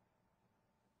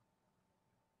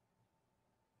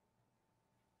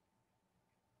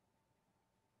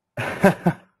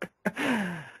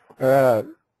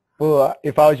 Well,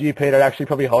 if I was you, Pete, I'd actually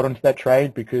probably hold on to that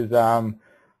trade because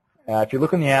if you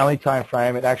look on the hourly time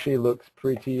frame, it actually looks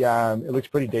pretty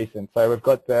decent. So we've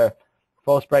got the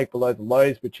false break below the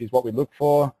lows, which is what we look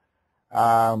for.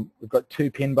 We've got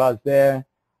 2 pin bars there,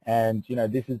 and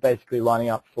this is basically lining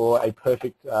up for a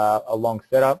perfect a long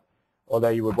setup. Although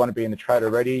you would want to be in the trade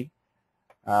already,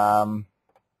 but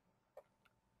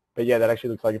yeah, that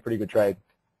actually looks like a pretty good trade.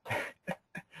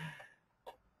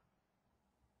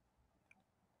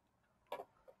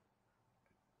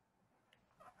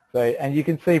 So, and you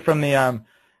can see from the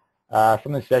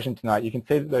session tonight, you can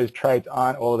see that those trades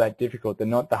aren't all that difficult. They're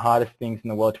not the hardest things in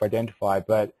the world to identify,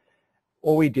 but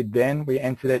all we did then, we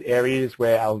entered at areas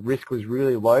where our risk was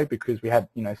really low because we had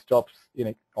stops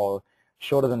or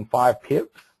shorter than 5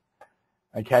 pips.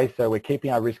 Okay, so we're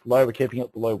keeping our risk low. We're keeping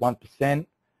it below 1%.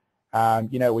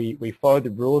 We followed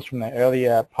the rules from the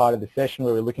earlier part of the session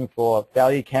where we're looking for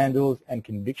value candles and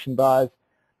conviction bars,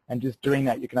 and just doing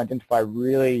that, you can identify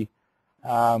really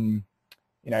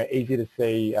easy to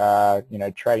see,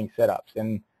 trading setups.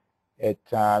 And it,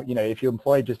 if you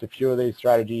employ just a few of these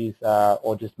strategies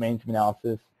or just means of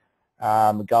analysis,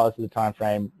 regardless of the time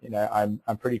frame,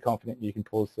 I'm pretty confident you can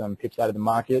pull some pips out of the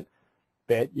market.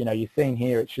 But you're seeing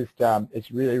here, it's just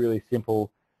it's really, really simple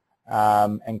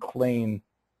and clean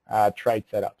trade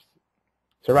setups.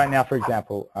 So right now, for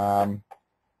example,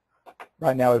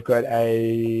 right now we've got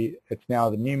it's now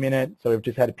the new minute, so we've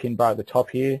just had a pin bar at the top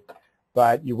here,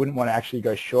 but you wouldn't want to actually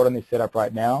go short on this setup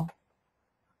right now.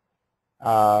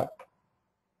 The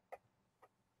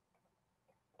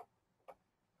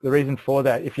reason for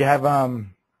that, if you have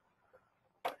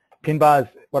pin bars,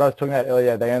 what I was talking about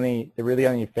earlier, they're really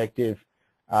only effective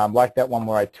like that one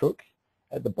where I took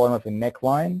at the bottom of the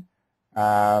neckline,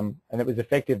 and it was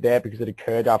effective there because it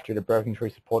occurred after it had broken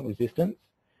through support and resistance.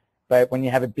 But when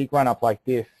you have a big run up like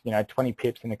this, 20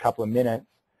 pips in a couple of minutes,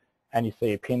 and you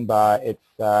see a pin bar,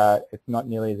 it's not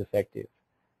nearly as effective.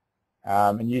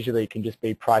 And usually it can just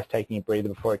be price taking a breather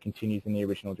before it continues in the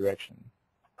original direction.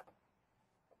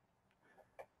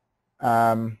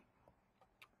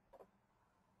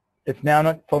 It's now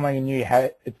not forming a new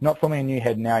head. It's not forming a new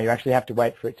head now. You actually have to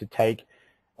wait for it to take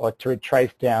or to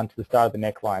retrace down to the start of the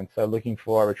neckline. So looking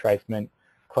for a retracement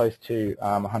close to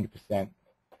 100%.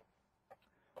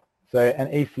 So an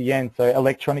ECN, so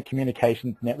Electronic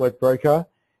Communications Network Broker,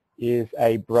 is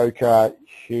a broker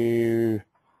who,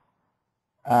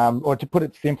 or to put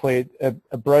it simply,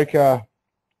 a broker,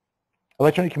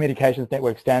 Electronic Communications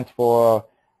Network stands for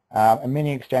a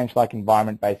mini exchange-like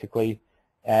environment, basically,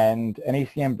 and an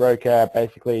ECN broker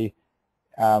basically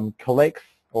collects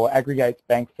or aggregates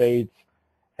bank feeds,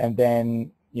 and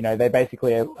then they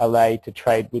basically allow to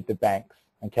trade with the banks.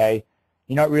 Okay,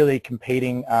 you're not really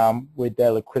competing with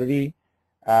their liquidity,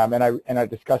 and I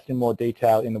discussed in more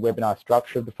detail in the webinar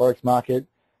structure of the Forex market,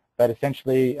 but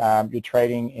essentially you're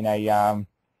trading in a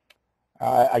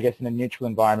I guess in a neutral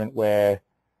environment where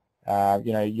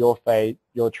your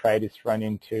trade is thrown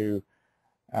into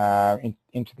the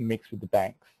mix with the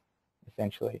banks,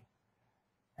 essentially.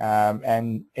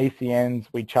 And ECNs,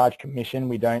 we charge commission.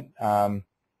 We don't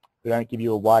give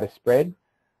you a wider spread.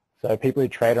 So people who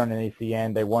trade on an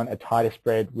ECN, they want a tighter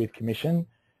spread with commission,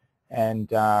 and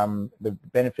the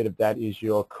benefit of that is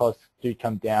your costs do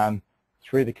come down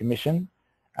through the commission,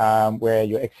 where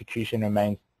your execution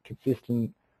remains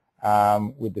consistent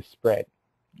with the spread,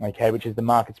 okay, which is the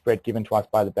market spread given to us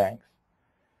by the banks.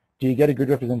 Do you get a good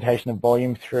representation of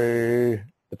volume through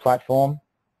the platform?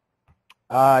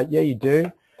 Yeah, you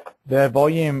do. The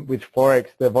volume with Forex,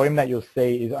 the volume that you'll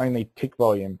see is only tick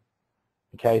volume.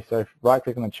 Okay, so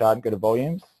right-click on the chart and go to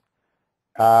volumes.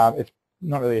 It's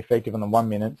not really effective on the 1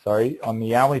 minute, sorry. On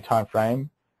the hourly time frame,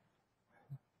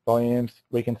 volumes,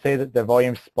 we can see that the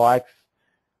volume spikes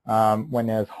when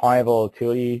there's higher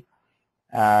volatility,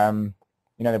 when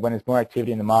there's more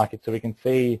activity in the market. So we can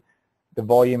see the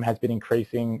volume has been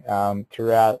increasing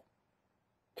throughout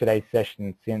today's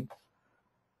session since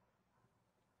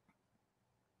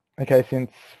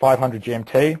 500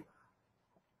 GMT.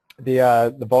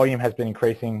 The volume has been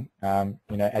increasing,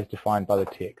 as defined by the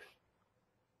ticks.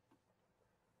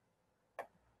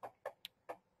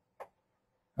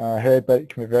 I heard, but it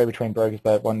can vary between brokers,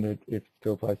 but wondered if it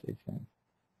still applies to ECN.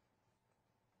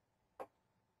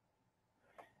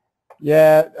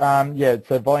 Yeah,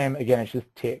 so volume again, it's just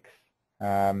ticks.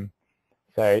 So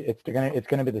it's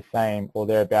going to be the same or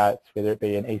thereabouts, whether it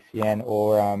be an ECN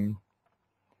or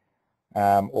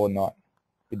not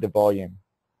with the volume.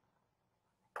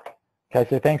 Okay,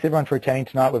 so thanks everyone for attending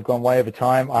tonight. We've gone way over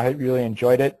time. I hope you really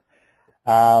enjoyed it.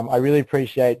 I really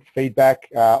appreciate feedback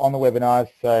on the webinars,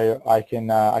 so I can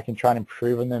try and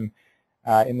improve on them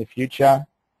in the future.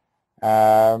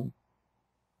 And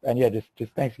yeah,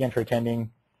 just thanks again for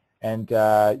attending. And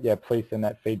yeah, please send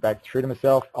that feedback through to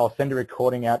myself. I'll send a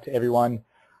recording out to everyone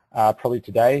probably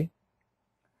today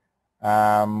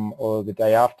or the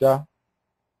day after.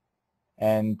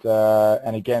 And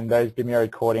again, those Vimeo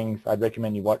recordings, I'd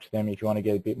recommend you watch them if you want to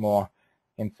get a bit more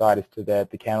insight as to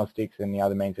the candlesticks and the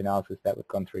other means analysis that we've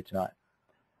gone through tonight.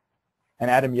 And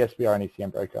Adam, yes, we are an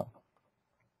ECN broker.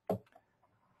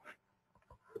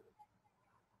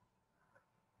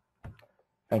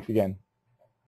 Thanks again.